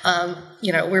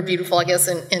 you know, we're beautiful, I guess,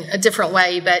 in a different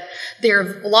way, but there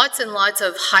are lots and lots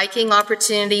of hiking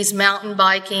opportunities, mountain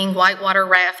biking, whitewater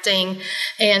rafting,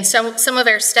 and some of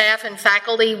our staff and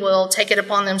faculty will take it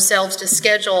upon themselves to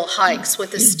schedule hikes with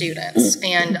the students,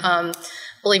 and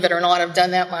believe it or not, I've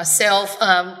done that myself.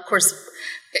 Of course,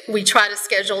 we try to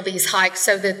schedule these hikes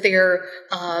so that they're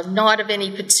not of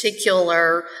any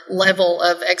particular level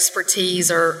of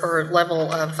expertise or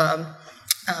level of,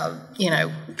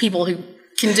 people who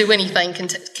can do anything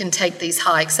can take these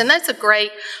hikes. And that's a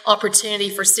great opportunity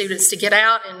for students to get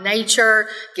out in nature,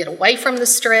 get away from the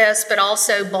stress, but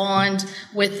also bond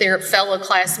with their fellow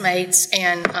classmates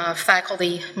and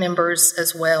faculty members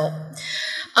as well.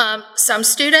 Some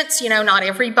students, not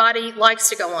everybody likes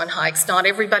to go on hikes. Not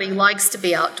everybody likes to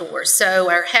be outdoors.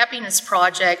 So our Happiness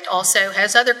Project also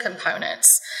has other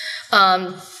components.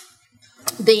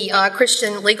 The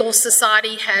Christian Legal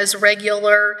Society has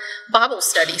regular Bible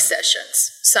study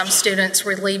sessions. Some students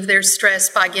relieve their stress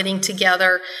by getting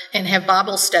together and have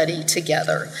Bible study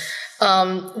together.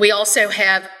 We also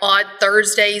have Odd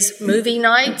Thursdays movie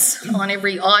nights. On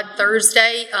every Odd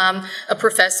Thursday, a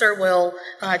professor will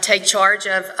take charge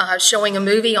of showing a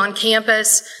movie on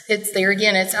campus.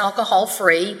 It's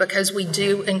alcohol-free because we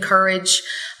do encourage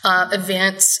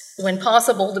events, when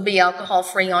possible, to be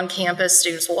alcohol-free on campus.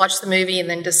 Students will watch the movie and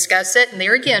then discuss it, and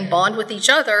there again, bond with each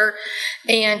other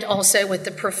and also with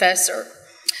the professor.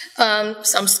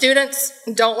 Some students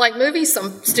don't like movies,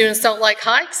 some students don't like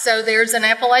hikes, so there's an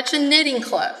Appalachian Knitting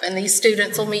Club, and these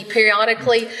students will meet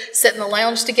periodically, sit in the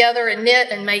lounge together and knit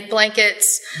and make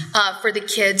blankets for the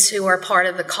kids who are part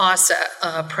of the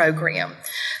CASA program.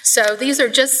 So these are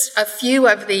just a few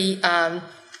of the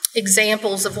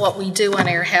examples of what we do on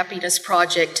our Happiness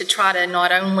Project to try to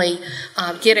not only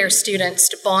get our students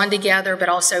to bond together, but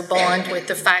also bond with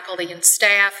the faculty and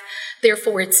staff.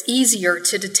 Therefore, it's easier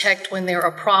to detect when there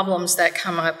are problems that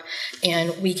come up,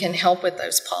 and we can help with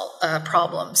those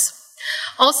problems.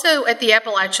 Also, at the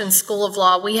Appalachian School of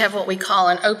Law, we have what we call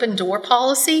an open door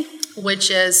policy,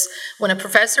 which is when a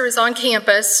professor is on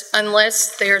campus,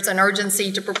 unless there's an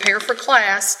urgency to prepare for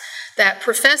class, that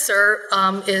professor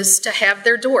is to have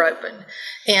their door open.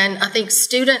 And I think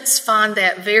students find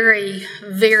that very,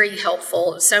 very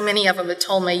helpful. So many of them have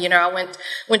told me, I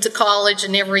went to college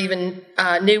and never even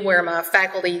knew where my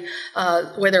faculty,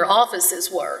 where their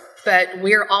offices were. But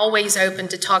we're always open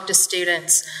to talk to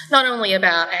students, not only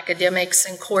about academics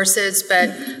and courses, but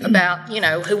about,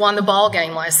 who won the ball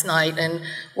game last night and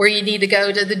where you need to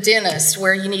go to the dentist,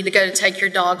 where you need to go to take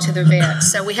your dog to the vet.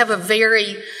 So we have a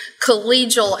very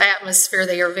collegial atmosphere.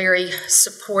 They are very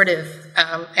supportive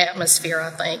atmosphere, I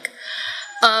think.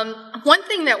 One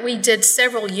thing that we did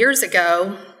several years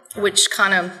ago, which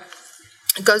kind of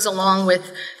goes along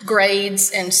with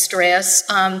grades and stress,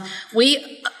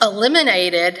 we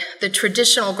eliminated the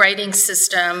traditional grading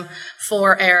system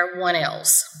for our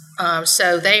 1Ls.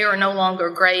 So they are no longer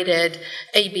graded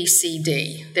A, B, C,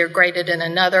 D. They're graded in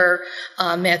another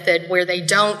method where they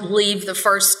don't leave the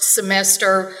first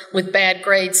semester with bad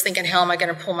grades thinking, how am I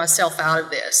going to pull myself out of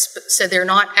this? So they're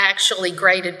not actually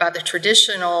graded by the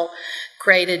traditional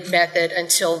graded method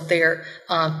until their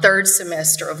third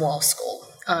semester of law school.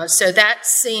 So that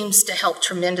seems to help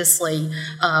tremendously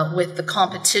with the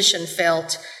competition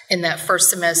felt in that first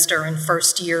semester and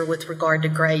first year with regard to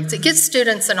grades. It gives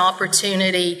students an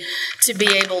opportunity to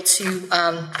be able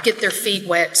to get their feet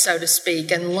wet, so to speak,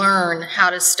 and learn how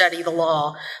to study the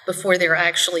law before they're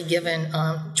actually given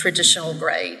traditional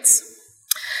grades.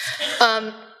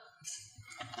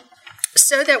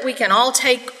 So that we can all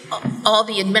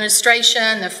the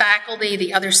administration, the faculty,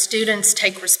 the other students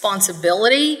take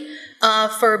responsibility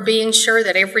for being sure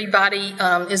that everybody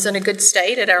is in a good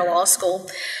state at our law school.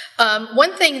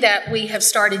 One thing that we have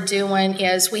started doing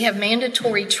is we have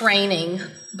mandatory training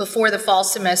before the fall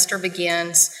semester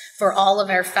begins for all of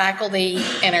our faculty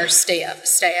and our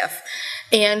staff.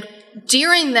 And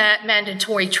during that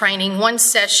mandatory training, one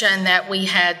session that we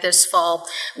had this fall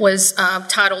was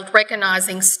titled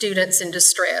Recognizing Students in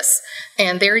Distress.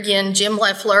 And there again, Jim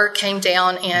Leffler came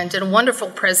down and did a wonderful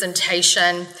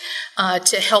presentation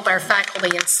to help our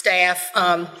faculty and staff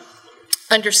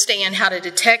understand how to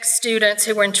detect students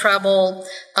who are in trouble,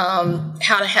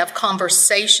 how to have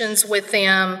conversations with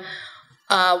them,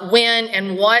 when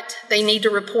and what they need to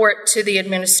report to the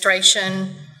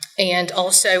administration, and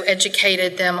also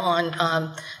educated them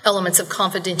on elements of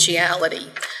confidentiality.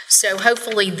 So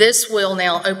hopefully this will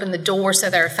now open the door so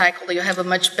that our faculty will have a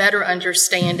much better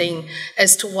understanding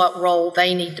as to what role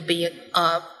they need to be,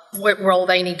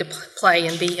 play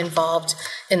and be involved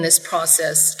in this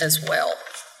process as well.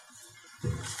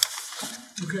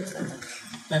 Okay.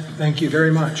 Thank you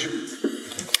very much.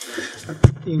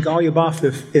 Dean Goluboff,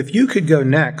 if you could go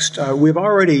next. We've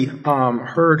already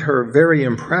heard her very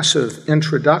impressive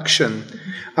introduction.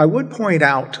 I would point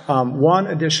out one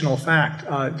additional fact.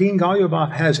 Dean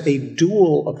Goluboff has a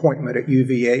dual appointment at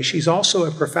UVA. She's also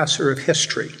a professor of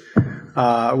history.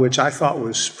 which I thought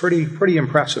was pretty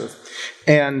impressive.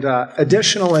 And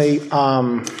additionally,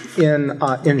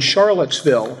 in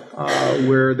Charlottesville,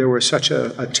 where there was such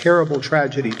a terrible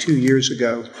tragedy 2 years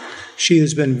ago, she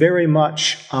has been very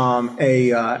much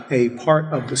a part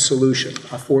of the solution,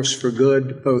 a force for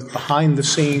good, both behind the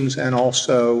scenes and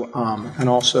also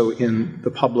in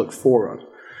the public forum.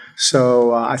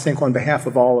 So I think on behalf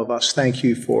of all of us, thank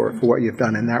you for what you've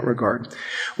done in that regard.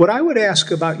 What I would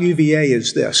ask about UVA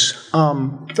is this.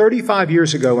 35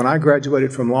 years ago, when I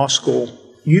graduated from law school,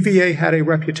 UVA had a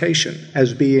reputation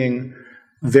as being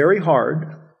very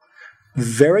hard,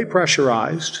 very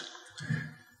pressurized.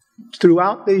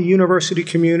 Throughout the university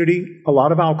community, a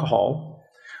lot of alcohol,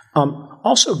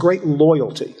 also great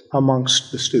loyalty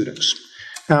amongst the students.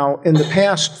 Now, in the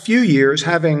past few years,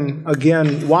 having,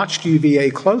 again, watched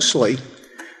UVA closely,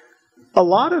 a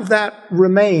lot of that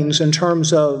remains in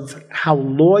terms of how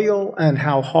loyal and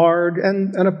how hard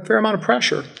and a fair amount of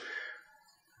pressure,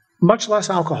 much less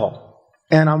alcohol.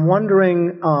 And I'm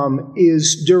wondering,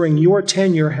 is during your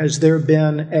tenure, has there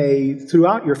been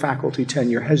throughout your faculty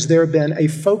tenure, has there been a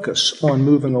focus on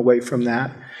moving away from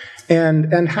that?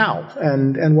 And how?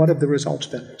 And what have the results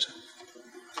been?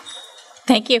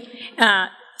 Thank you.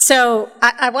 So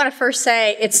I want to first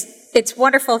say it's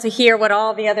wonderful to hear what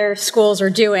all the other schools are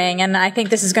doing, and I think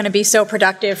this is going to be so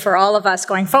productive for all of us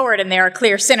going forward, and there are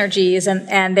clear synergies,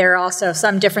 and there are also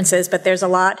some differences, but there's a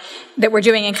lot that we're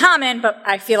doing in common, but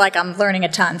I feel like I'm learning a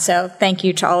ton, so thank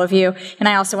you to all of you. And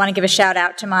I also want to give a shout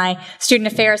out to my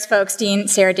student affairs folks, Dean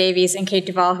Sarah Davies and Kate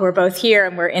Duvall, who are both here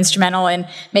and were instrumental in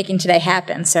making today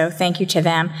happen, so thank you to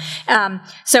them.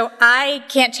 So I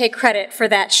can't take credit for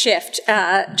that shift,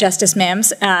 Justice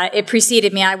Mims. It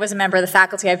preceded me. I was a member of the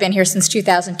faculty. I've been here since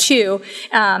 2002,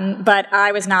 but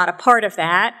I was not a part of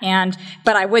that.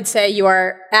 But I would say you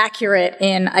are accurate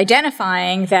in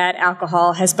identifying that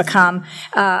alcohol has become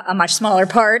a much smaller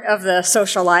part of the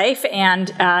social life, and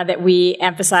that we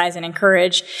emphasize and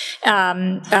encourage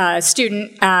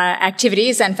student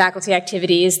activities and faculty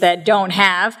activities that don't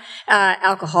have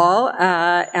alcohol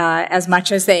as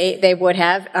much as they would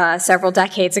have several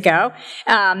decades ago.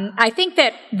 I think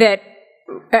that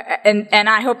and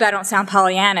I hope I don't sound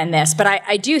Pollyanna in this, but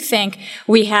I do think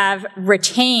we have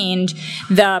retained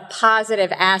the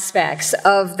positive aspects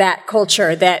of that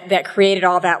culture that created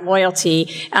all that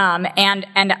loyalty, and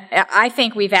I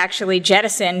think we've actually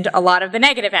jettisoned a lot of the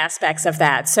negative aspects of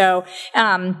that. So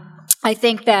I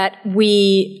think that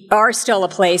we are still a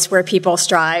place where people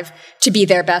strive to be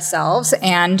their best selves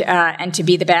and to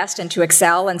be the best and to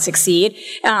excel and succeed.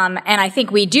 And I think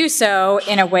we do so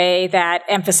in a way that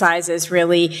emphasizes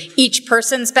really each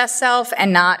person's best self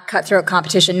and not cutthroat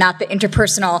competition, not the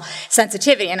interpersonal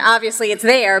sensitivity. And obviously it's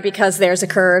there because there's a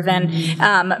curve.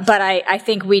 But I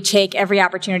think we take every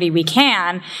opportunity we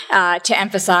can to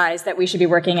emphasize that we should be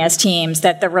working as teams,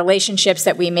 that the relationships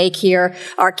that we make here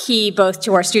are key both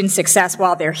to our students' success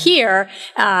while they're here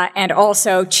and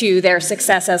also to their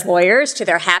success as lawyers, to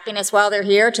their happiness while they're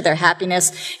here, to their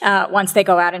happiness once they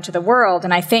go out into the world.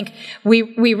 And I think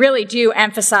we really do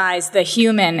emphasize the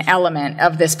human element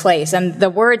of this place. And the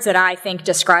words that I think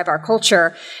describe our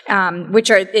culture, which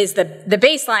is the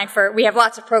baseline for, we have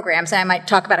lots of programs, and I might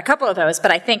talk about a couple of those,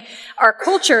 but I think our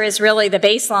culture is really the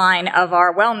baseline of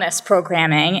our wellness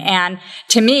programming. And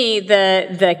to me,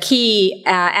 the key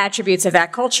attributes of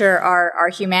that culture are our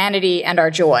humanity and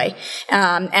our joy.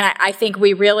 And I think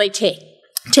we really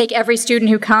take every student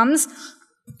who comes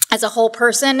as a whole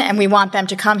person, and we want them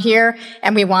to come here,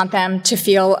 and we want them to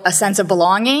feel a sense of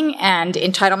belonging and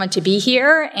entitlement to be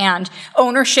here and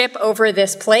ownership over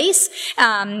this place.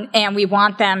 And we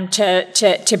want them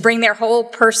to bring their whole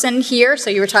person here. So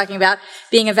you were talking about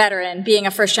being a veteran, being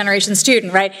a first-generation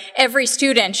student, right? Every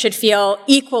student should feel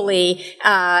equally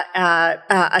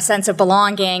a sense of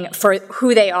belonging for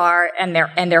who they are and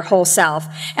their whole self,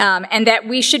 and that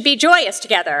we should be joyous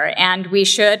together, and we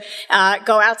should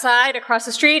go outside across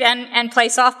the street and play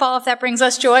softball if that brings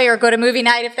us joy, or go to movie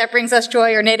night if that brings us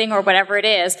joy, or knitting, or whatever it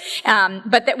is.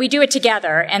 But that we do it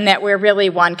together, and that we're really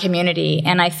one community.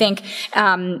 And I think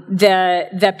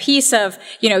the piece of,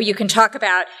 you can talk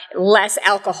about less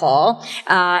alcohol,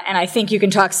 and I think you can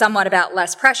talk somewhat about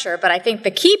less pressure, but I think the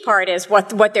key part is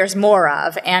what there's more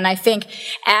of. And I think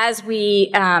as we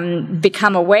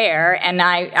become aware, and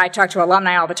I talk to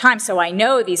alumni all the time, so I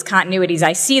know these continuities,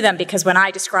 I see them, because when I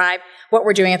describe what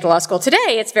we're doing at the law school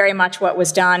today. It's very much what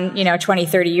was done, 20,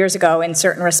 30 years ago in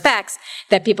certain respects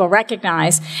that people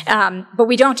recognize. But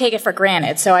we don't take it for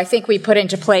granted. So I think we put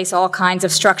into place all kinds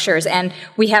of structures, and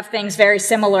we have things very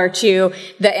similar to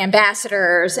the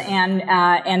ambassadors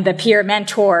and the peer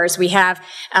mentors. We have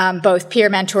both peer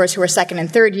mentors who are second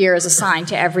and third years assigned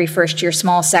to every first year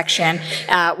small section.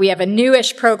 We have a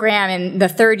newish program in the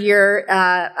third year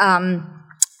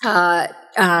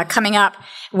coming up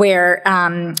where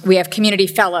we have community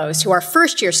fellows who are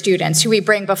first-year students who we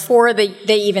bring before they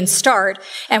even start,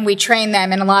 and we train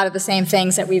them in a lot of the same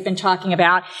things that we've been talking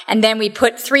about, and then we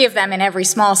put 3 of them in every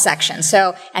small section.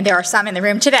 So, and there are some in the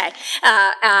room today,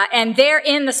 and they're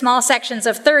in the small sections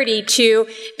of 30 to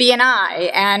be an eye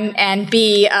and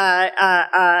be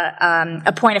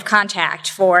a point of contact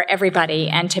for everybody,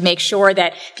 and to make sure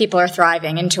that people are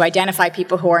thriving, and to identify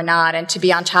people who are not, and to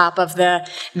be on top of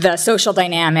the social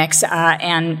dynamics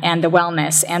and the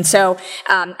wellness. And so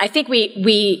I think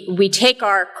we take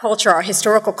our culture, our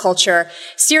historical culture,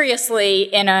 seriously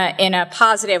in a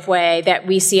positive way that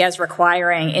we see as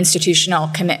requiring institutional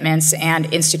commitments and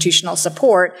institutional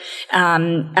support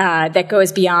that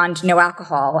goes beyond no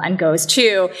alcohol and goes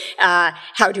to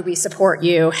how do we support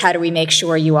you? How do we make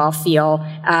sure you all feel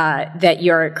that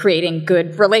you're creating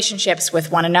good relationships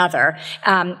with one another?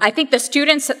 I think the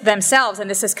students themselves, and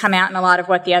this has come out in a lot of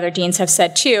what the other deans have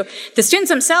said too, the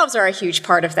students themselves are a huge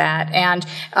part of that. And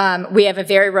we have a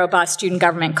very robust student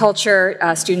government culture,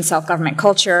 student self-government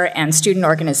culture, and student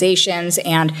organizations.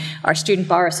 And our Student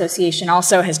Bar Association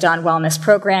also has done wellness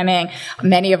programming.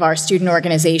 Many of our student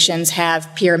organizations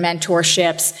have peer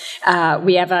mentorships.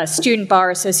 We have a Student Bar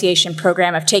Association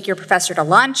program of Take Your Professor to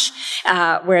Lunch,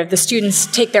 where the students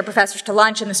take their professors to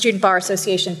lunch and the Student Bar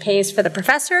Association pays for the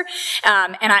professor.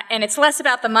 And it's less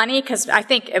about the money, because I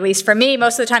think, at least for me,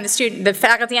 most of the time the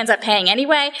faculty ends up paying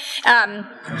anyway.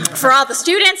 For all the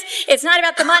students, it's not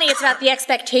about the money, it's about the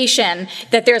expectation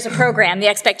that there's a program, the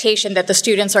expectation that the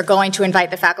students are going to invite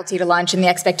the faculty to lunch, and the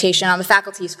expectation on the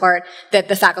faculty's part that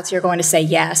the faculty are going to say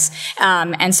yes.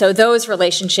 And so those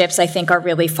relationships, I think, are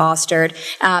really fostered.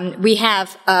 We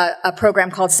have a program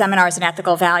called Seminars in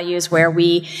Ethical Values, where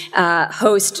we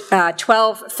host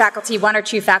 12 faculty, 1 or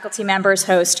 2 faculty members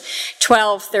host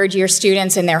 12 third-year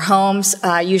students in their homes,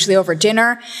 usually over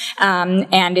dinner.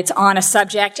 And it's on a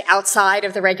subject outside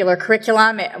of the regular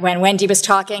curriculum. When Wendy was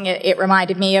talking, it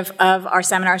reminded me of our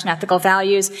Seminars in Ethical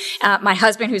Values. My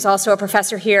husband, who's also a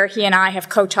professor here, he and I have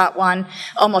co-taught one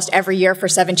almost every year for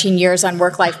 17 years on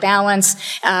work-life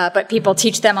balance, but people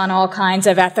teach them on all kinds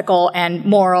of ethical and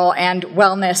moral and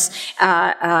wellness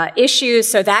issues,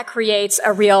 so that creates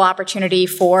a real opportunity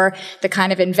for the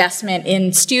kind of investment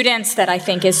in students that I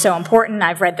think is so important.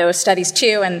 I've read those studies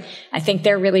too, and I think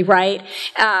they're really right.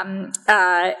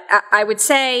 I would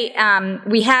say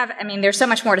there's so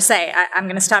much more to say. I'm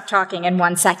going to stop talking in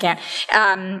 1 second.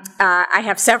 I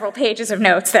have several pages of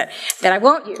notes that I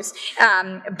won't use.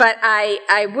 But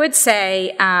I would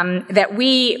say that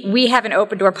we have an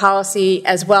open door policy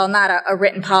as well, not a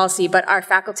written policy, but our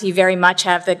faculty very much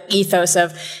have the ethos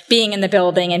of being in the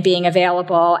building and being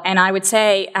available. And I would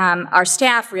say our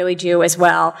staff really do as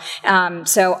well.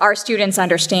 So our students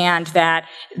understand that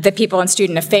the people in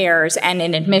student affairs and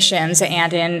in admissions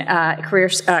and in career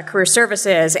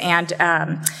services and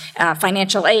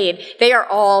financial aid, they are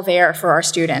all there for our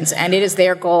students, and it is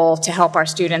their goal to help our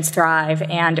students thrive,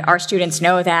 and our students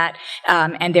know that,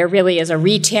 and there really is a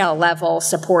retail level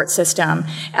support system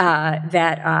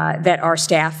that our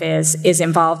staff is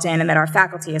involved in, and that our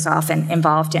faculty is often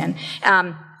involved in.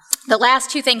 The last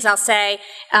 2 things I'll say,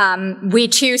 we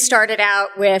too started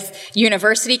out with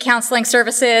university counseling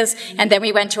services, and then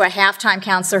we went to a half-time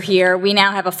counselor here. We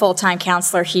now have a full-time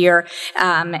counselor here,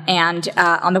 and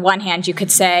on the one hand, you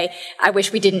could say, I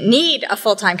wish we didn't need a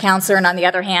full-time counselor, and on the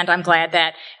other hand, I'm glad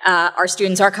that our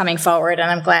students are coming forward, and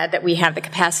I'm glad that we have the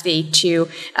capacity to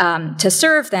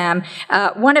serve them.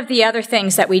 One of the other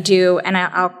things that we do, and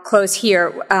I'll close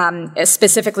here,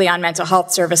 specifically on mental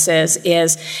health services,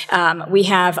 is we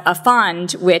have a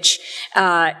fund which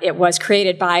it was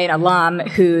created by an alum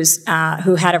who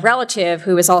had a relative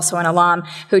who was also an alum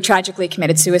who tragically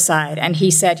committed suicide. And he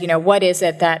said, what is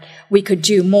it that we could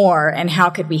do more, and how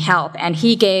could we help? And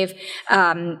he gave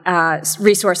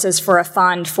resources for a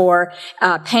fund for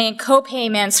paying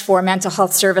co-payments for mental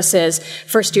health services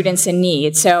for students in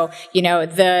need. So,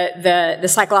 the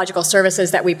psychological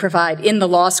services that we provide in the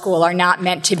law school are not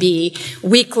meant to be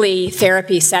weekly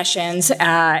therapy sessions.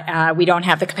 We don't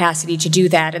have the capacity capacity to do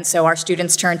that. And so our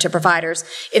students turn to providers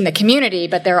in the community,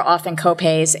 but there are often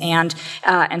co-pays, and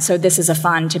so this is a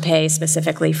fund to pay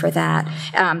specifically for that.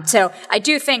 So I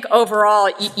do think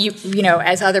overall, you know,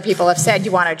 as other people have said,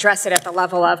 you want to address it at the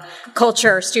level of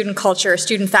culture, student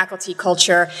faculty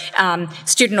culture,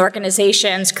 student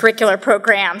organizations, curricular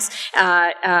programs,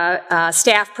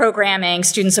 staff programming,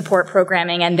 student support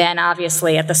programming, and then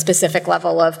obviously at the specific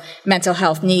level of mental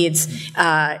health needs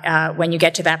when you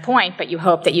get to that point, but you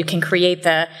hope that you can create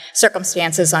the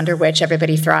circumstances under which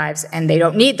everybody thrives, and they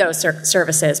don't need those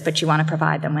services, but you want to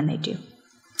provide them when they do.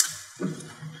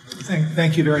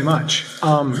 Thank you very much.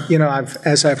 You know,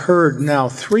 as I've heard now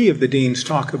 3 of the deans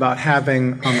talk about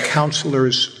having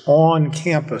counselors on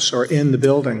campus or in the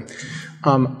building.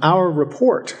 Our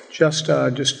report just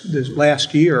this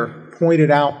last year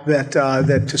pointed out that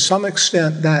to some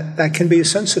extent that can be a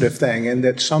sensitive thing, and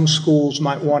that some schools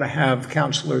might want to have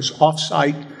counselors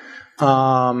off-site.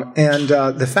 And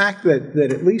the fact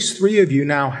that at least 3 of you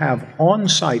now have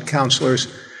on-site counselors,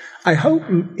 I hope,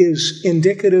 is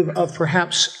indicative of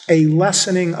perhaps a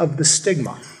lessening of the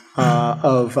stigma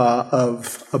of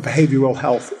behavioral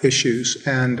health issues,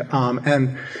 and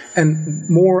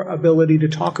more ability to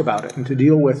talk about it and to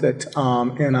deal with it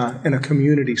in a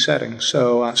community setting.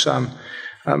 So I'm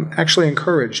actually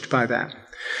encouraged by that.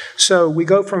 So we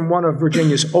go from one of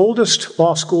Virginia's oldest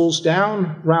law schools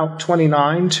down Route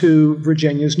 29 to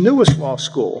Virginia's newest law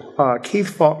school,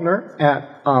 Keith Faulkner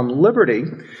at Liberty.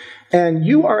 And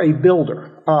you are a builder.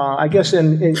 I guess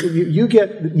you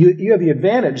have the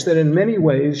advantage that in many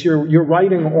ways you're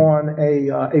writing on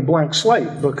a blank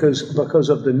slate because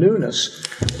of the newness.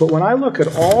 But when I look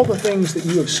at all the things that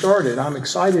you have started, I'm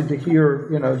excited to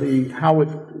hear, you know, how it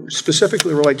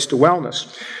specifically relates to wellness.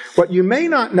 What you may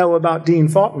not know about Dean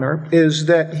Faulkner is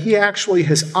that he actually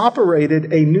has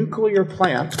operated a nuclear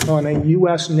plant on a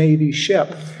U.S. Navy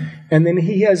ship, and then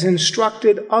he has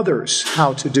instructed others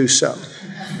how to do so.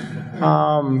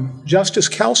 Justice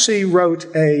Kelsey wrote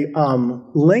a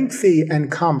lengthy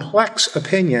and complex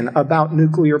opinion about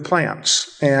nuclear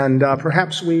plants, and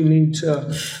perhaps we need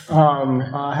to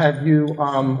have you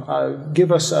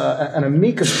give us an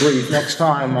amicus brief next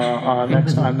time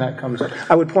that comes up.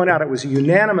 I would point out it was a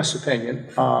unanimous opinion,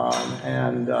 but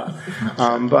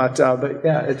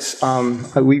yeah, it's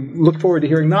we look forward to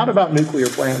hearing not about nuclear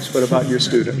plants but about your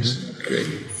students.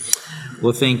 Great.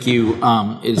 Well, thank you.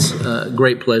 It's a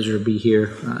great pleasure to be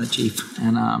here, Chief,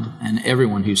 and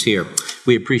everyone who's here.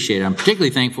 We appreciate it. I'm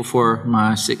particularly thankful for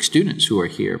my 6 students who are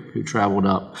here, who traveled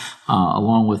up,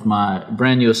 along with my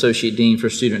brand new Associate Dean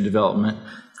for Student Development,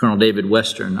 Colonel David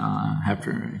Western,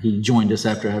 after he joined us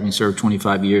after having served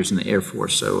 25 years in the Air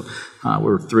Force. So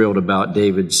we're thrilled about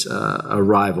David's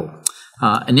arrival.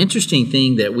 An interesting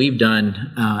thing that we've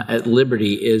done at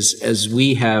Liberty is, as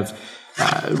we have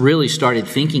really started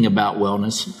thinking about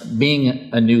wellness. Being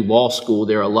a new law school,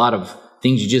 there are a lot of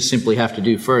things you just simply have to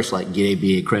do first, like get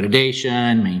ABA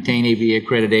accreditation, maintain ABA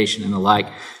accreditation, and the like,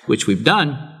 which we've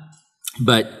done.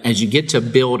 But as you get to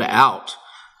build out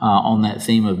on that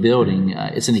theme of building,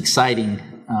 it's an exciting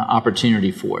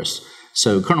opportunity for us.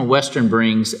 So Colonel Western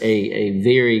brings a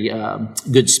very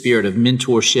good spirit of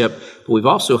mentorship, but we've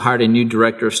also hired a new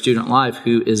director of student life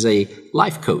who is a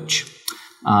life coach.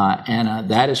 And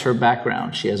that is her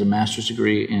background. She has a master's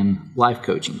degree in life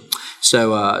coaching.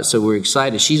 So we're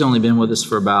excited. She's only been with us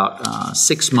for about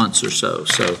 6 months or so.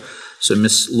 So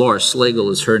Miss Laura Slagle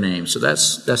is her name. So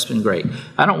that's been great.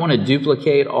 I don't want to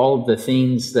duplicate all of the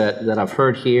things that I've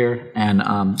heard here. And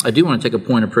I do want to take a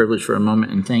point of privilege for a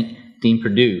moment and thank Dean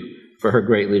Perdue for her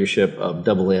great leadership of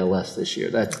AALS this year.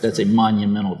 That's a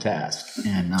monumental task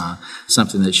and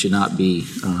something that should not be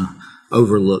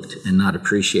overlooked and not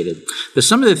appreciated. But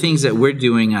some of the things that we're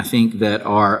doing, I think, that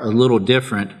are a little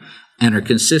different and are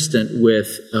consistent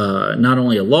with not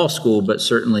only a law school, but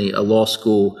certainly a law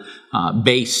school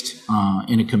based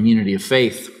in a community of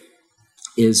faith,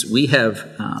 is we have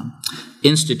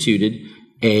instituted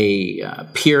a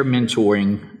peer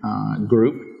mentoring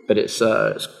group, but it's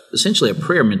essentially a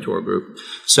prayer mentor group.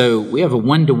 So we have a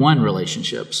one-to-one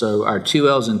relationship. So our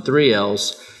 2Ls and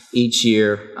 3Ls each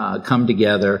year come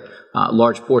together,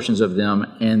 large portions of them,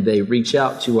 and they reach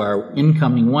out to our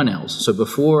incoming 1Ls. So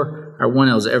before our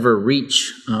 1Ls ever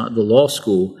reach the law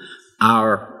school,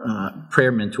 our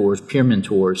prayer mentors, peer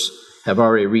mentors, have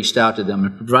already reached out to them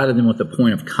and provided them with a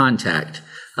point of contact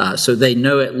so they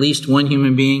know at least one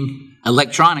human being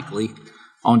electronically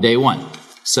on day one.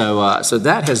 So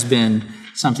that has been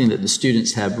something that the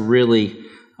students have really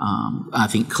I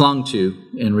think clung to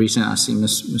in recent. I see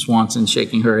Miss Watson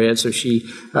shaking her head. So she,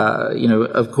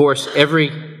 of course,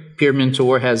 every peer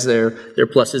mentor has their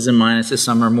pluses and minuses.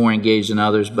 Some are more engaged than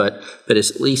others, but it's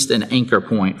at least an anchor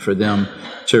point for them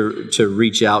to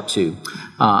reach out to.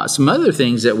 Some other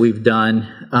things that we've done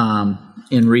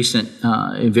in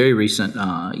very recent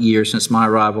years since my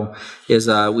arrival is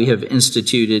we have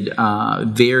instituted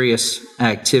various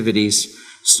activities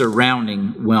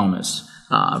surrounding wellness.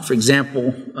 For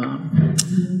example,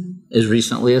 as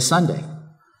recently as Sunday,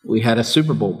 we had a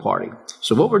Super Bowl party.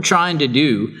 So what we're trying to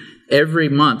do every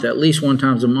month, at least one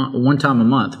time a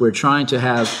month, we're trying to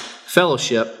have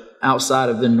fellowship outside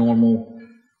of the normal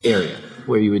area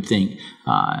where you would think.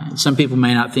 Some people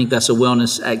may not think that's a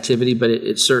wellness activity, but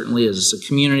it certainly is. It's a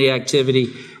community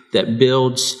activity that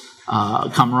builds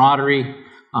camaraderie.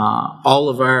 All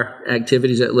of our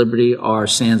activities at Liberty are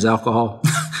sans alcohol.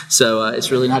 So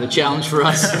it's really not a challenge for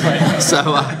us.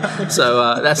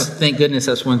 So that's, thank goodness,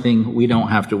 that's one thing we don't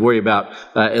have to worry about,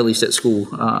 at least at school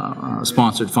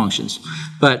sponsored functions.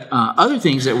 But other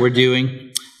things that we're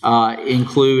doing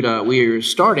include we are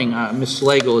starting, Ms.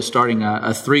 Slagle is starting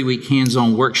a 3-week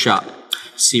hands-on workshop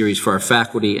series for our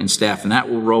faculty and staff, and that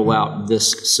will roll out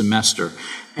this semester.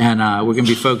 And we're going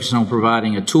to be focusing on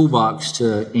providing a toolbox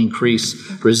to increase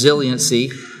resiliency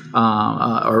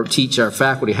or teach our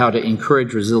faculty how to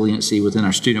encourage resiliency within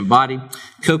our student body,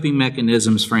 coping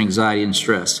mechanisms for anxiety and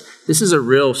stress. This is a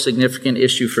real significant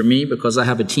issue for me because I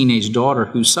have a teenage daughter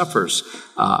who suffers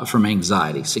from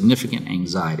anxiety, significant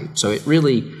anxiety. So it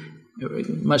really,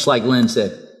 much like Lynn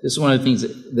said, this is one of the things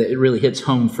that it really hits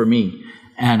home for me.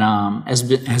 And as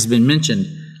has been mentioned,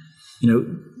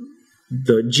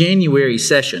 the January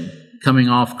session coming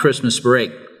off Christmas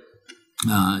break,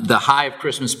 the high of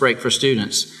Christmas break for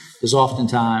students is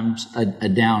oftentimes a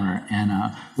downer.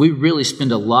 And we really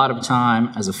spend a lot of time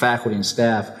as a faculty and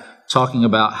staff talking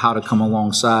about how to come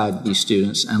alongside these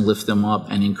students and lift them up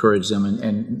and encourage them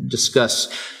and discuss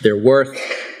their worth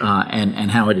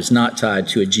and how it is not tied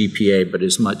to a GPA, but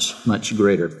is much, much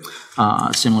greater,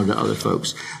 similar to other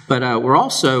folks. But we're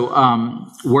also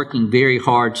working very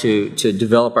hard to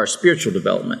develop our spiritual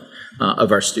development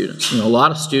of our students. A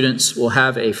lot of students will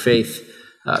have a faith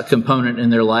component in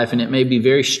their life, and it may be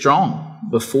very strong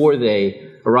before they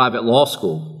arrive at law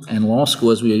school. And law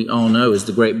school, as we all know, is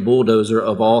the great bulldozer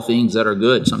of all things that are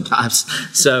good sometimes.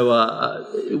 So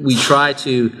we try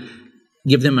to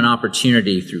give them an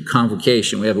opportunity through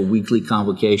convocation. We have a weekly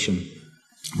convocation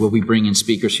where we bring in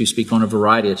speakers who speak on a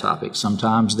variety of topics.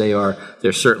 Sometimes they're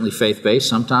certainly faith-based.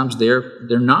 Sometimes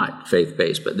they're not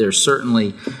faith-based, but there's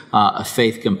certainly a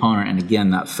faith component, and again,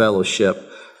 that fellowship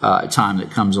time that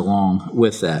comes along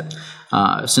with that.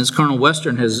 Since Colonel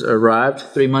Western has arrived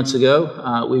 3 months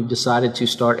ago, we've decided to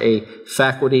start a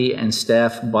faculty and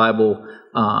staff Bible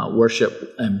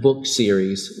worship and book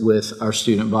series with our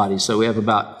student body. So we have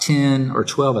about 10 or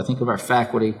 12, I think, of our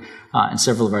faculty and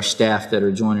several of our staff that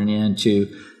are joining in to,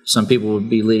 some people will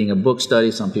be leading a book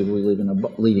study, some people will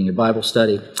be leading a Bible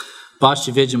study. Boz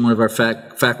Chavidjian, one of our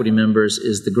faculty members,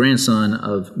 is the grandson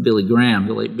of Billy Graham,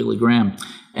 the late Billy Graham.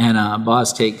 And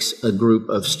Boz takes a group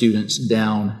of students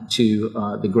down to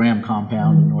the Graham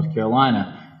compound in North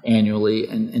Carolina annually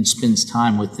and spends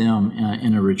time with them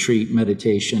in a retreat,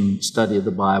 meditation, study of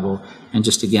the Bible, and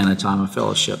just, again, a time of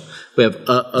fellowship. We have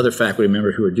other faculty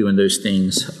members who are doing those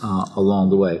things along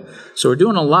the way. So we're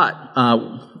doing a lot.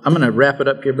 I'm going to wrap it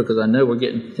up here because I know we're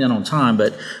getting thin on time,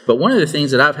 but one of the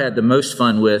things that I've had the most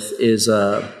fun with is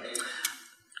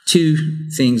two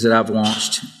things that I've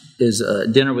launched is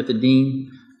Dinner with the Dean.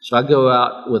 So I go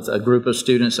out with a group of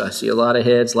students. I see a lot of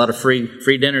heads, a lot of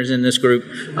free dinners in this group.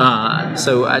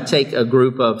 So I take a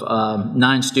group of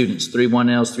 9 students, 3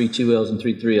 1Ls, 3 2Ls, and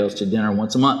 3 3Ls to dinner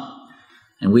once a month.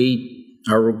 And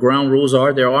our ground rules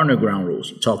are there are no ground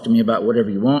rules. You talk to me about whatever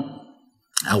you want.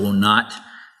 I will not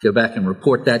go back and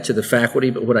report that to the faculty,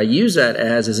 but what I use that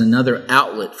as is another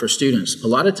outlet for students. A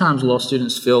lot of times law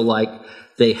students feel like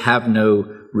they have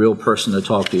no real person to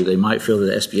talk to. They might feel that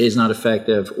the SBA is not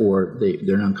effective or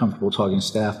they're uncomfortable talking to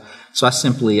staff. So I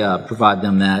simply provide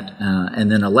them that. And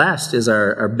then the last is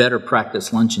our Better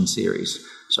Practice Luncheon Series.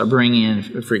 So I bring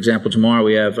in, for example, tomorrow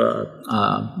we have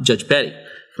Judge Petty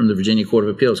from the Virginia Court of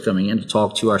Appeals coming in to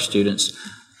talk to our students.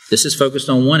 This is focused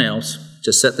on 1Ls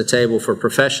to set the table for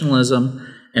professionalism,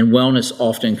 and wellness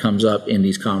often comes up in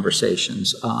these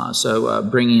conversations. So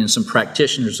bringing in some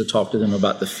practitioners to talk to them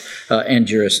about and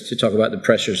jurists to talk about the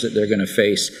pressures that they're going to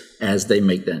face as they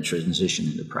make that transition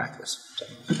into practice. So,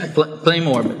 plenty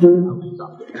more, but I'll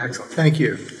stop there. Excellent. Thank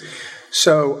you.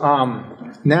 So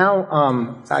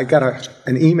now I got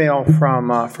an email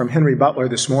from Henry Butler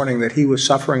this morning that he was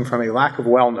suffering from a lack of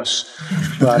wellness,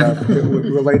 but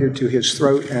related to his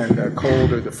throat and a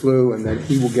cold or the flu, and that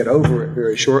he will get over it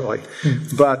very shortly.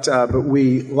 But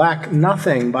we lack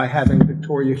nothing by having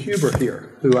Victoria Huber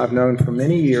here, who I've known for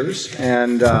many years,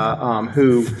 and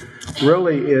who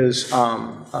really is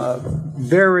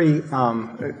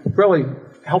really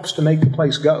helps to make the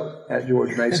place go at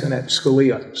George Mason at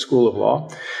Scalia School of Law.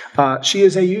 She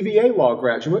is a UVA law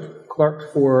graduate,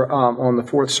 clerk for on the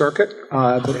Fourth Circuit,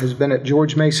 but has been at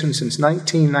George Mason since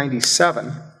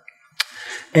 1997.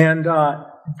 And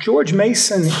George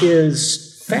Mason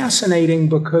is fascinating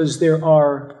because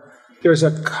there's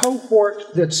a cohort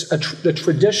that's the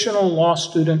traditional law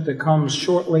student that comes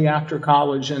shortly after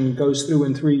college and goes through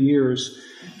in 3 years,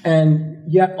 and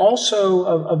yet also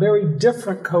a very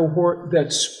different cohort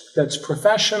that's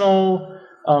professional,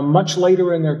 much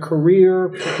later in their career,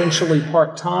 potentially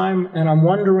part-time, and I'm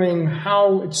wondering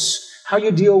how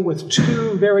you deal with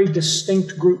two very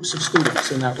distinct groups of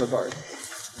students in that regard.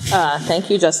 Thank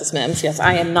you, Justice Mims. Yes,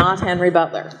 I am not Henry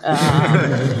Butler,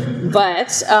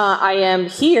 but I am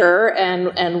here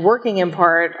and working in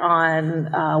part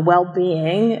on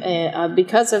well-being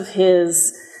because of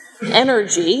his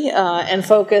energy and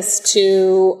focus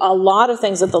to a lot of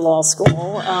things at the law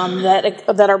school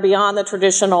that are beyond the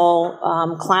traditional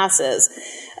classes.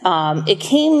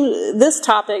 This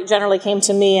topic generally came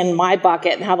to me in my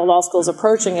bucket and how the law school is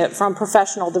approaching it from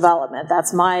professional development.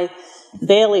 That's my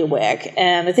bailiwick.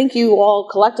 And I think you all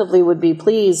collectively would be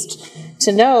pleased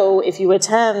to know if you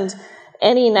attend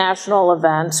any national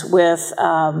event with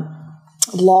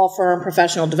law firm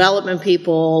professional development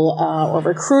people or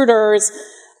recruiters,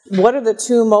 what are the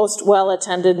two most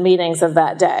well-attended meetings of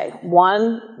that day?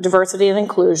 One, diversity and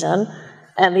inclusion,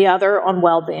 and the other on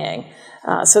well-being.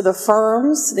 So the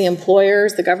firms, the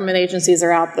employers, the government agencies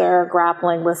are out there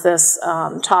grappling with this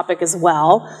topic as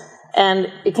well.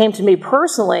 And it came to me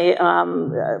personally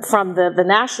from the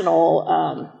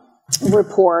national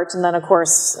report, and then, of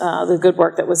course, the good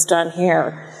work that was done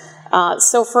here.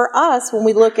 So for us, when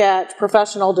we look at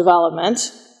professional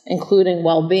development, including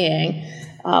well-being,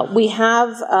 we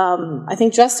have, I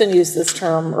think Justin used this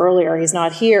term earlier, he's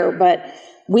not here, but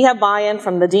we have buy-in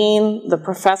from the dean, the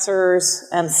professors,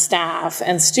 and staff,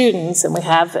 and students, and we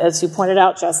have, as you pointed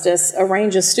out, Justice, a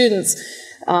range of students.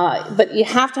 But you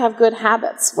have to have good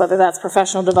habits, whether that's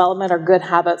professional development or good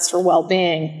habits for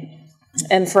well-being.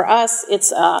 And for us,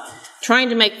 it's trying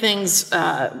to make things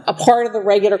a part of the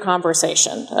regular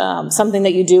conversation, something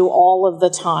that you do all of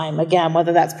the time. Again,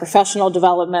 whether that's professional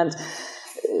development,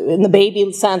 in the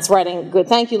baby sense, writing good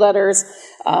thank you letters.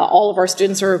 All of our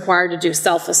students are required to do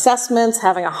self-assessments,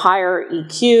 having a higher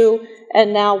EQ,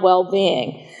 and now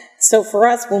well-being. So for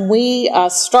us, when we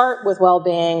start with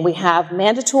well-being, we have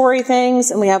mandatory things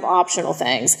and we have optional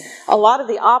things. A lot of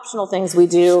the optional things we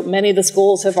do, many of the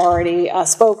schools have already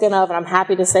spoken of, and I'm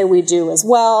happy to say we do as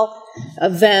well.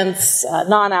 Events,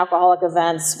 non-alcoholic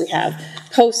events, we have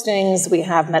postings, we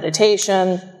have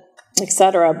meditation,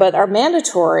 etc. But our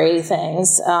mandatory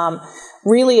things,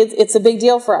 really, it's a big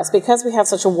deal for us because we have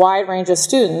such a wide range of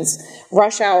students.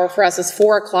 Rush hour for us is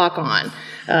 4 o'clock on.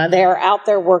 They are out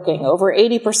there working. Over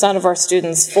 80% of our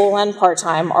students, full and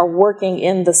part-time, are working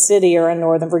in the city or in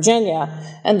Northern Virginia,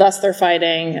 and thus they're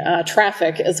fighting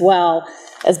traffic as well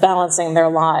as balancing their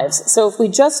lives. So if we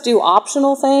just do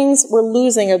optional things, we're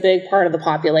losing a big part of the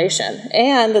population.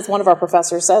 And as one of our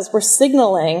professors says, we're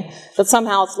signaling that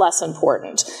somehow it's less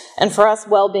important. And for us,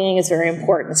 well-being is very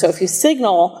important. So if you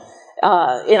signal,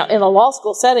 in a law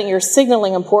school setting, you're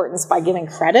signaling importance by giving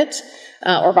credit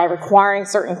or by requiring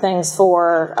certain things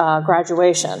for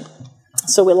graduation.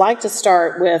 So we like to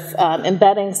start with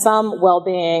embedding some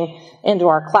well-being into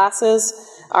our classes.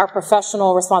 Our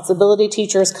professional responsibility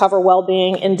teachers cover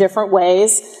well-being in different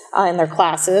ways in their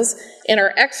classes. In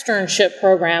our externship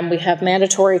program, we have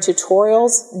mandatory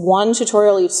tutorials. One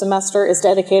tutorial each semester is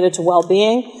dedicated to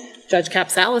well-being. Judge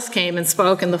Capsalis came and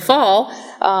spoke in the fall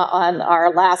on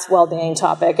our last well-being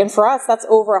topic. And for us, that's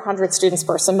over 100 students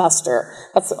per semester.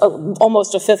 That's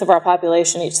almost a fifth of our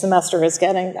population each semester is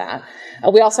getting that.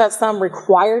 We also have some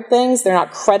required things. They're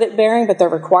not credit-bearing, but they're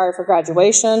required for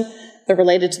graduation. They're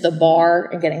related to the bar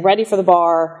and getting ready for the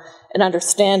bar and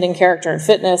understanding character and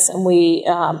fitness. And we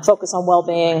focus on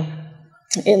well-being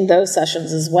in those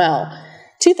sessions as well.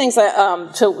 Two things,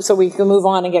 so we can move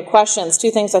on and get questions.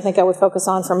 Two things I think I would focus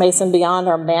on for Mason Beyond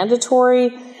our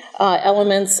mandatory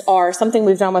elements are something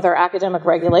we've done with our academic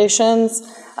regulations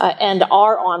and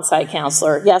our on-site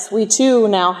counselor. Yes, we too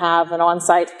now have an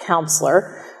on-site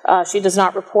counselor. She does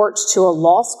not report to a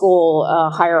law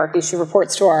school hierarchy. She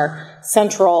reports to our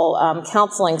central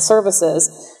counseling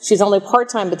services. She's only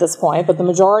part-time at this point, but the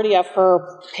majority of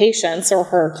her patients or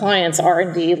her clients are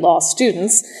indeed law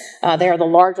students. They are the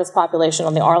largest population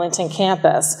on the Arlington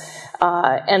campus.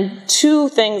 And two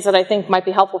things that I think might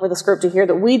be helpful for this group to hear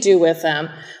that we do with them.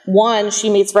 One, she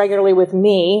meets regularly with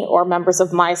me or members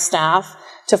of my staff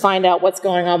to find out what's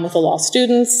going on with the law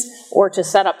students or to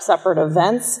set up separate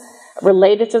events.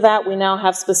 Related to that, we now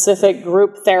have specific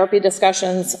group therapy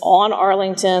discussions on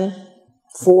Arlington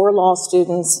for law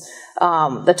students.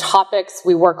 The topics,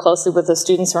 we work closely with the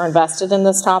students who are invested in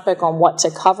this topic on what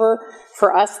to cover.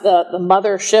 For us, the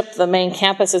mothership, the main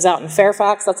campus is out in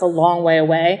Fairfax. That's a long way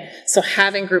away. So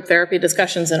having group therapy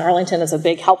discussions in Arlington is a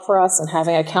big help for us, and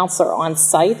having a counselor on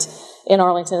site in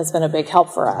Arlington has been a big help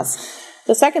for us.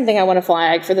 The second thing I want to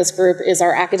flag for this group is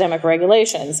our academic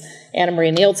regulations. Anna Marie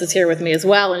Niels is here with me as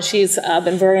well, and she's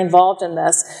been very involved in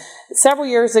this. Several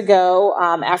years ago,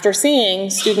 after seeing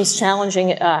students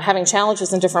having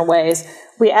challenges in different ways,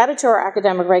 we added to our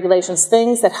academic regulations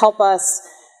things that help us,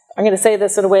 I'm going to say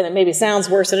this in a way that maybe sounds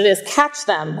worse than it is, catch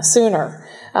them sooner.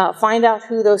 Find out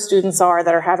who those students are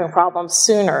that are having problems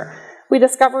sooner. We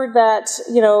discovered that,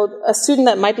 a student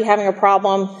that might be having a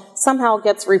problem somehow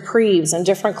gets reprieves in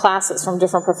different classes from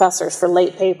different professors for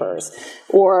late papers,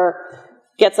 or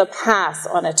gets a pass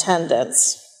on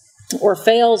attendance, or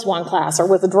fails one class, or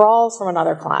withdrawals from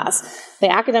another class.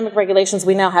 The academic regulations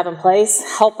we now have in place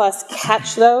help us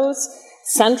catch those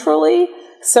centrally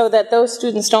so that those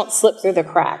students don't slip through the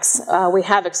cracks. We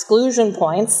have exclusion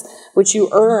points, which you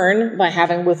earn by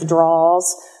having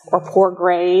withdrawals or poor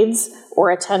grades or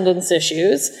attendance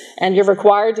issues, and you're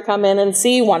required to come in and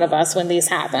see one of us when these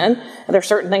happen. And there are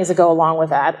certain things that go along with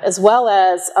that, as well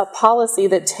as a policy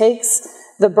that takes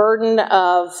the burden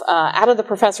of out of the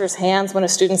professor's hands when a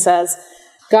student says,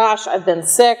 gosh, I've been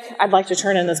sick, I'd like to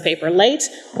turn in this paper late,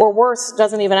 or worse,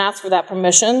 doesn't even ask for that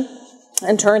permission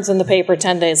and turns in the paper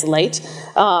 10 days late.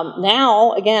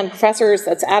 Now, again, professors,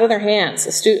 that's out of their hands.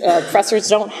 Professors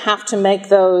don't have to make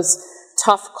those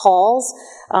tough calls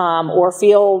or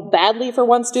feel badly for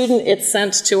one student. It's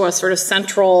sent to a sort of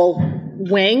central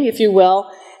wing, if you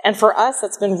will. And for us,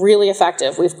 that's been really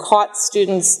effective. We've caught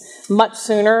students much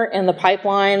sooner in the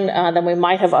pipeline than we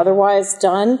might have otherwise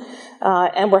done.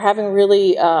 And we're having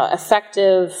really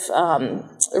effective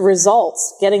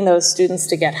results getting those students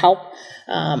to get help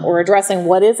or addressing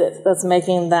what is it that's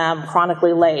making them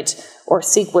chronically late or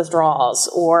seek withdrawals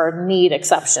or need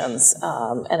exceptions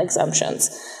and exemptions.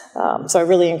 So I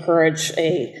really encourage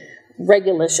a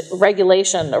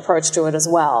regulation approach to it as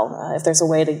well. If there's a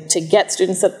way to get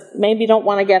students that maybe don't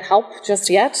want to get help just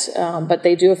yet, but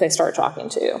they do if they start talking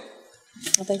to you.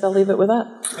 I think I'll leave it with that.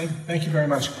 Thank you very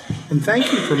much. And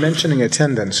thank you for mentioning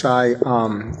attendance.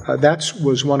 That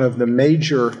was one of the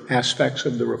major aspects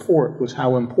of the report, was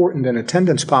how important an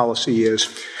attendance policy is.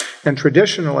 And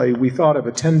traditionally, we thought of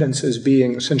attendance as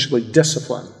being essentially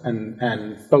discipline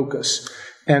and focus.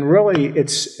 And really,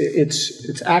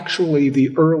 it's actually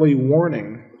the early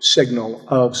warning signal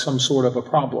of some sort of a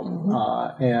problem.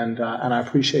 And I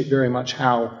appreciate very much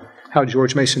how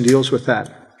George Mason deals with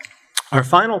that. Our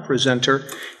final presenter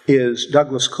is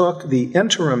Douglas Cook, the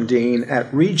interim dean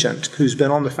at Regent, who's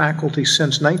been on the faculty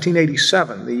since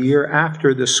 1987, the year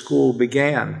after this school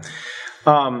began.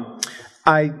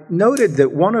 I noted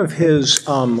that one of his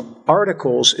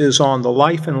articles is on the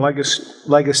life and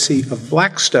legacy of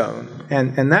Blackstone,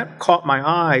 and that caught my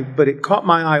eye, but it caught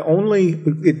my eye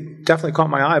it definitely caught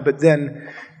my eye, but then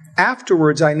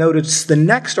afterwards I noticed the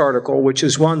next article, which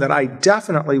is one that I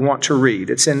definitely want to read.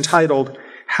 It's entitled,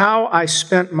 How I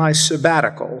Spent My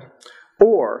Sabbatical,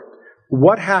 or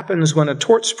What Happens When a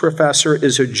Torts Professor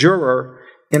is a Juror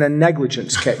in a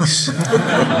Negligence Case.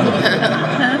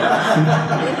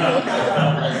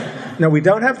 Now, we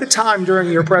don't have the time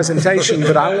during your presentation,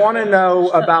 but I want to know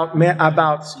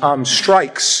about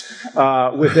strikes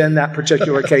within that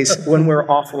particular case when we're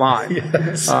offline.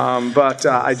 Yes. But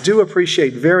I do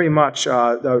appreciate very much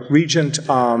the Regent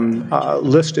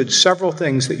listed several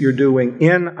things that you're doing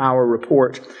in our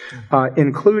report,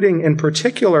 including, in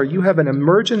particular, you have an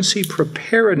emergency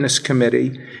preparedness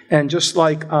committee, and just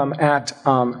like at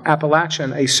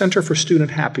Appalachian, a Center for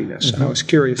Student Happiness. Mm-hmm. And I was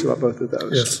curious about both of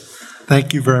those. Yes.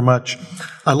 Thank you very much.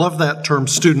 I love that term,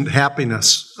 student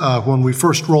happiness. When we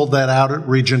first rolled that out at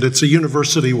Regent, it's a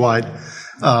university-wide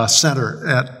center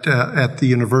at the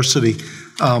university.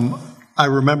 I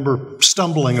remember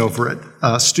stumbling over it,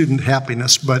 student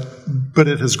happiness, but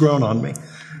it has grown on me,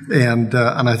 and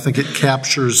I think it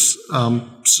captures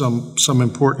some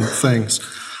important things.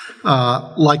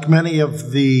 Like many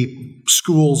of the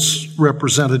schools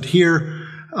represented here,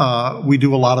 we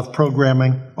do a lot of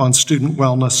programming on student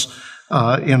wellness.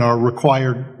 in our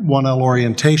required 1L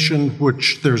orientation,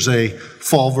 which there's a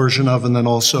fall version of and then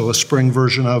also a spring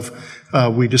version of.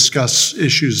 We discuss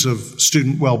issues of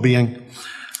student well-being.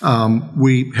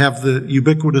 We have the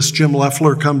ubiquitous Jim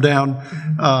Leffler come down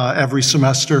every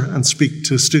semester and speak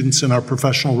to students in our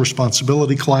professional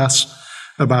responsibility class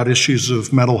about issues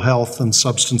of mental health and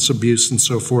substance abuse and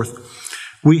so forth.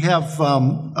 We have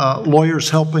Lawyers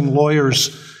Helping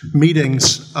Lawyers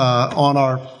meetings on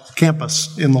our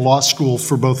campus in the law school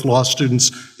for both law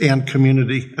students and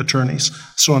community attorneys.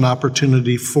 So an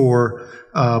opportunity for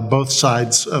both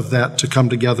sides of that to come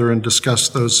together and discuss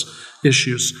those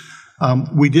issues.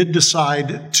 We did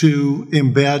decide to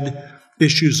embed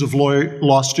issues of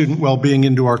law student well-being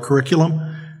into our curriculum.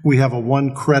 We have a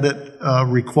 1-credit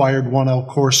required 1L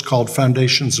course called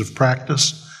Foundations of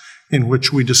Practice, in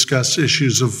which we discuss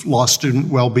issues of law student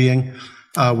well-being.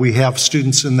 We have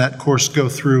students in that course go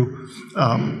through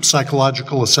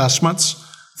psychological assessments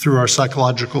through our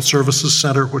Psychological Services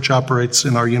Center, which operates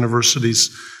in our university's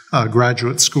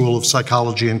Graduate School of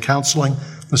Psychology and Counseling.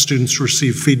 The students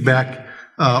receive feedback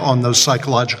on those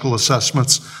psychological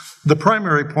assessments. The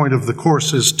primary point of the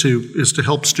course is to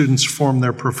help students form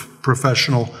their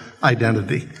professional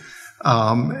identity,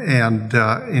 and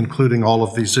including all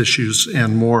of these issues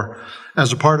and more.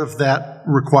 As a part of that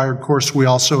required course, we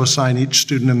also assign each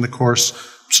student in the course,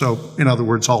 so in other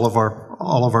words, all of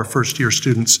our first-year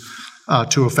students,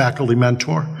 to a faculty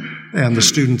mentor, and the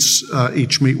students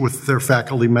each meet with their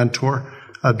faculty mentor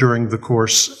during the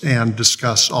course and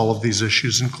discuss all of these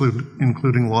issues,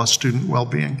 including law student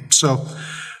well-being. So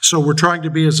we're trying to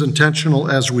be as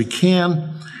intentional as we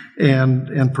can,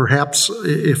 and perhaps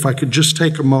if I could just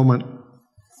take a moment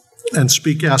and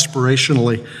speak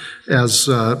aspirationally, as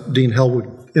Dean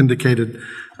Hellwood indicated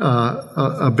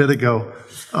a bit ago.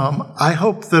 I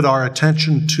hope that our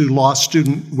attention to law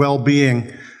student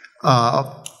well-being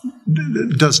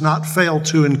does not fail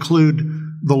to include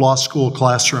the law school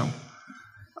classroom.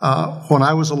 When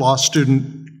I was a law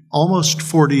student almost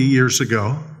 40 years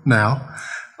ago now,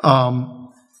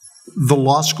 the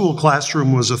law school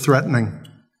classroom was a threatening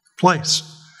place.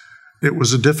 It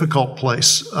was a difficult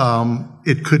place.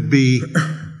 It could be,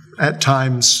 at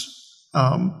times,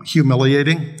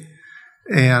 humiliating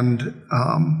and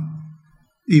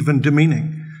even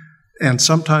demeaning. And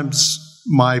sometimes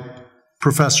my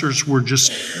professors were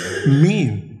just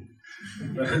mean.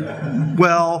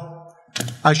 Well,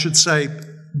 I should say,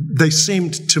 they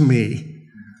seemed to me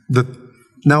that,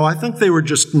 no, I think they were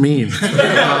just mean.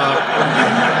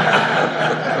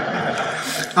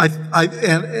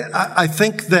 I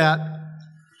think that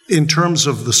in terms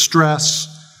of the stress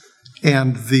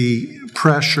and the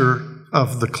pressure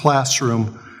of the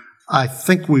classroom, I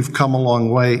think we've come a long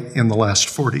way in the last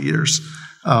 40 years.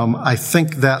 I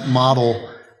think that model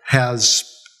has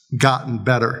gotten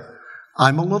better.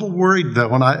 I'm a little worried,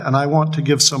 though, and I want to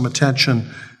give some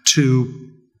attention to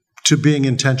being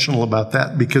intentional about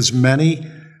that, because many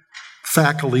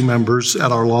faculty members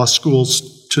at our law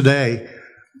schools today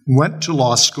went to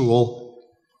law school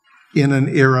in an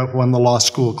era when the law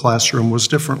school classroom was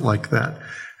different like that.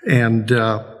 And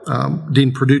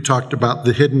Dean Perdue talked about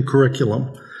the hidden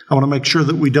curriculum. I want to make sure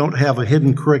that we don't have a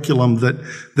hidden curriculum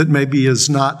that maybe is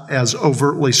not as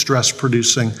overtly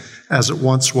stress-producing as it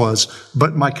once was.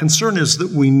 But my concern is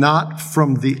that we not,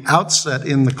 from the outset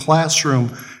in the classroom,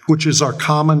 which is our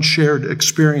common shared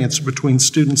experience between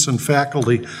students and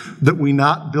faculty, that we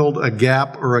not build a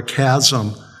gap or a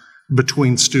chasm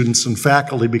between students and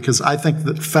faculty, because I think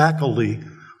that faculty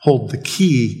hold the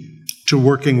key to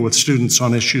working with students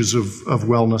on issues of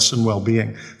wellness and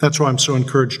well-being. That's why I'm so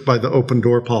encouraged by the open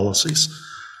door policies.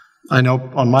 I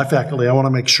know on my faculty, I want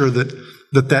to make sure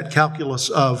that calculus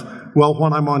of, well,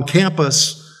 when I'm on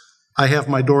campus, I have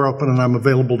my door open and I'm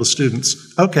available to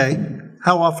students. Okay,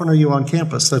 how often are you on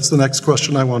campus? That's the next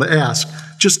question I want to ask,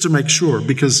 just to make sure,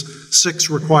 because 6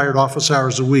 required office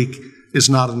hours a week is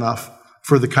not enough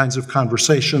for the kinds of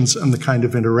conversations and the kind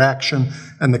of interaction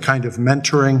and the kind of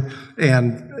mentoring.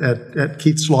 And at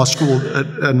Keith's Law School,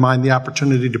 and mine, the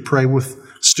opportunity to pray with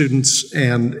students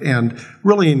and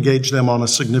really engage them on a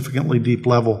significantly deep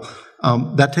level.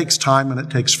 That takes time and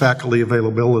it takes faculty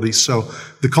availability. So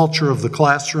the culture of the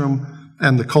classroom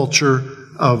and the culture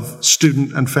of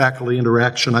student and faculty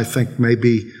interaction, I think, may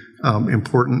be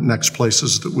important next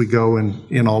places that we go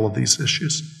in all of these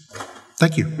issues.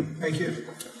 Thank you. Thank you.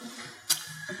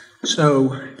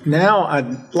 So now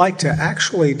I'd like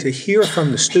to hear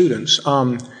from the students.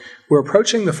 We're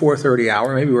approaching the 4:30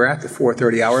 hour, maybe we're at the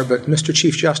 4:30 hour, but Mr.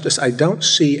 Chief Justice, I don't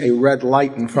see a red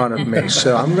light in front of me,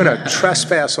 so I'm going to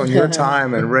trespass on your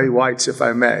time and Ray White's if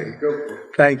I may.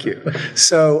 Thank you.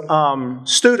 So,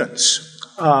 students,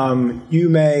 you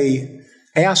may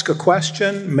ask a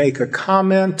question, make a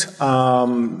comment,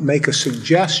 make a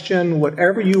suggestion,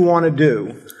 whatever you want to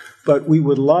do. But we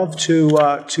would love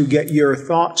to get your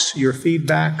thoughts, your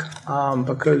feedback,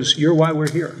 because you're why we're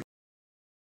here.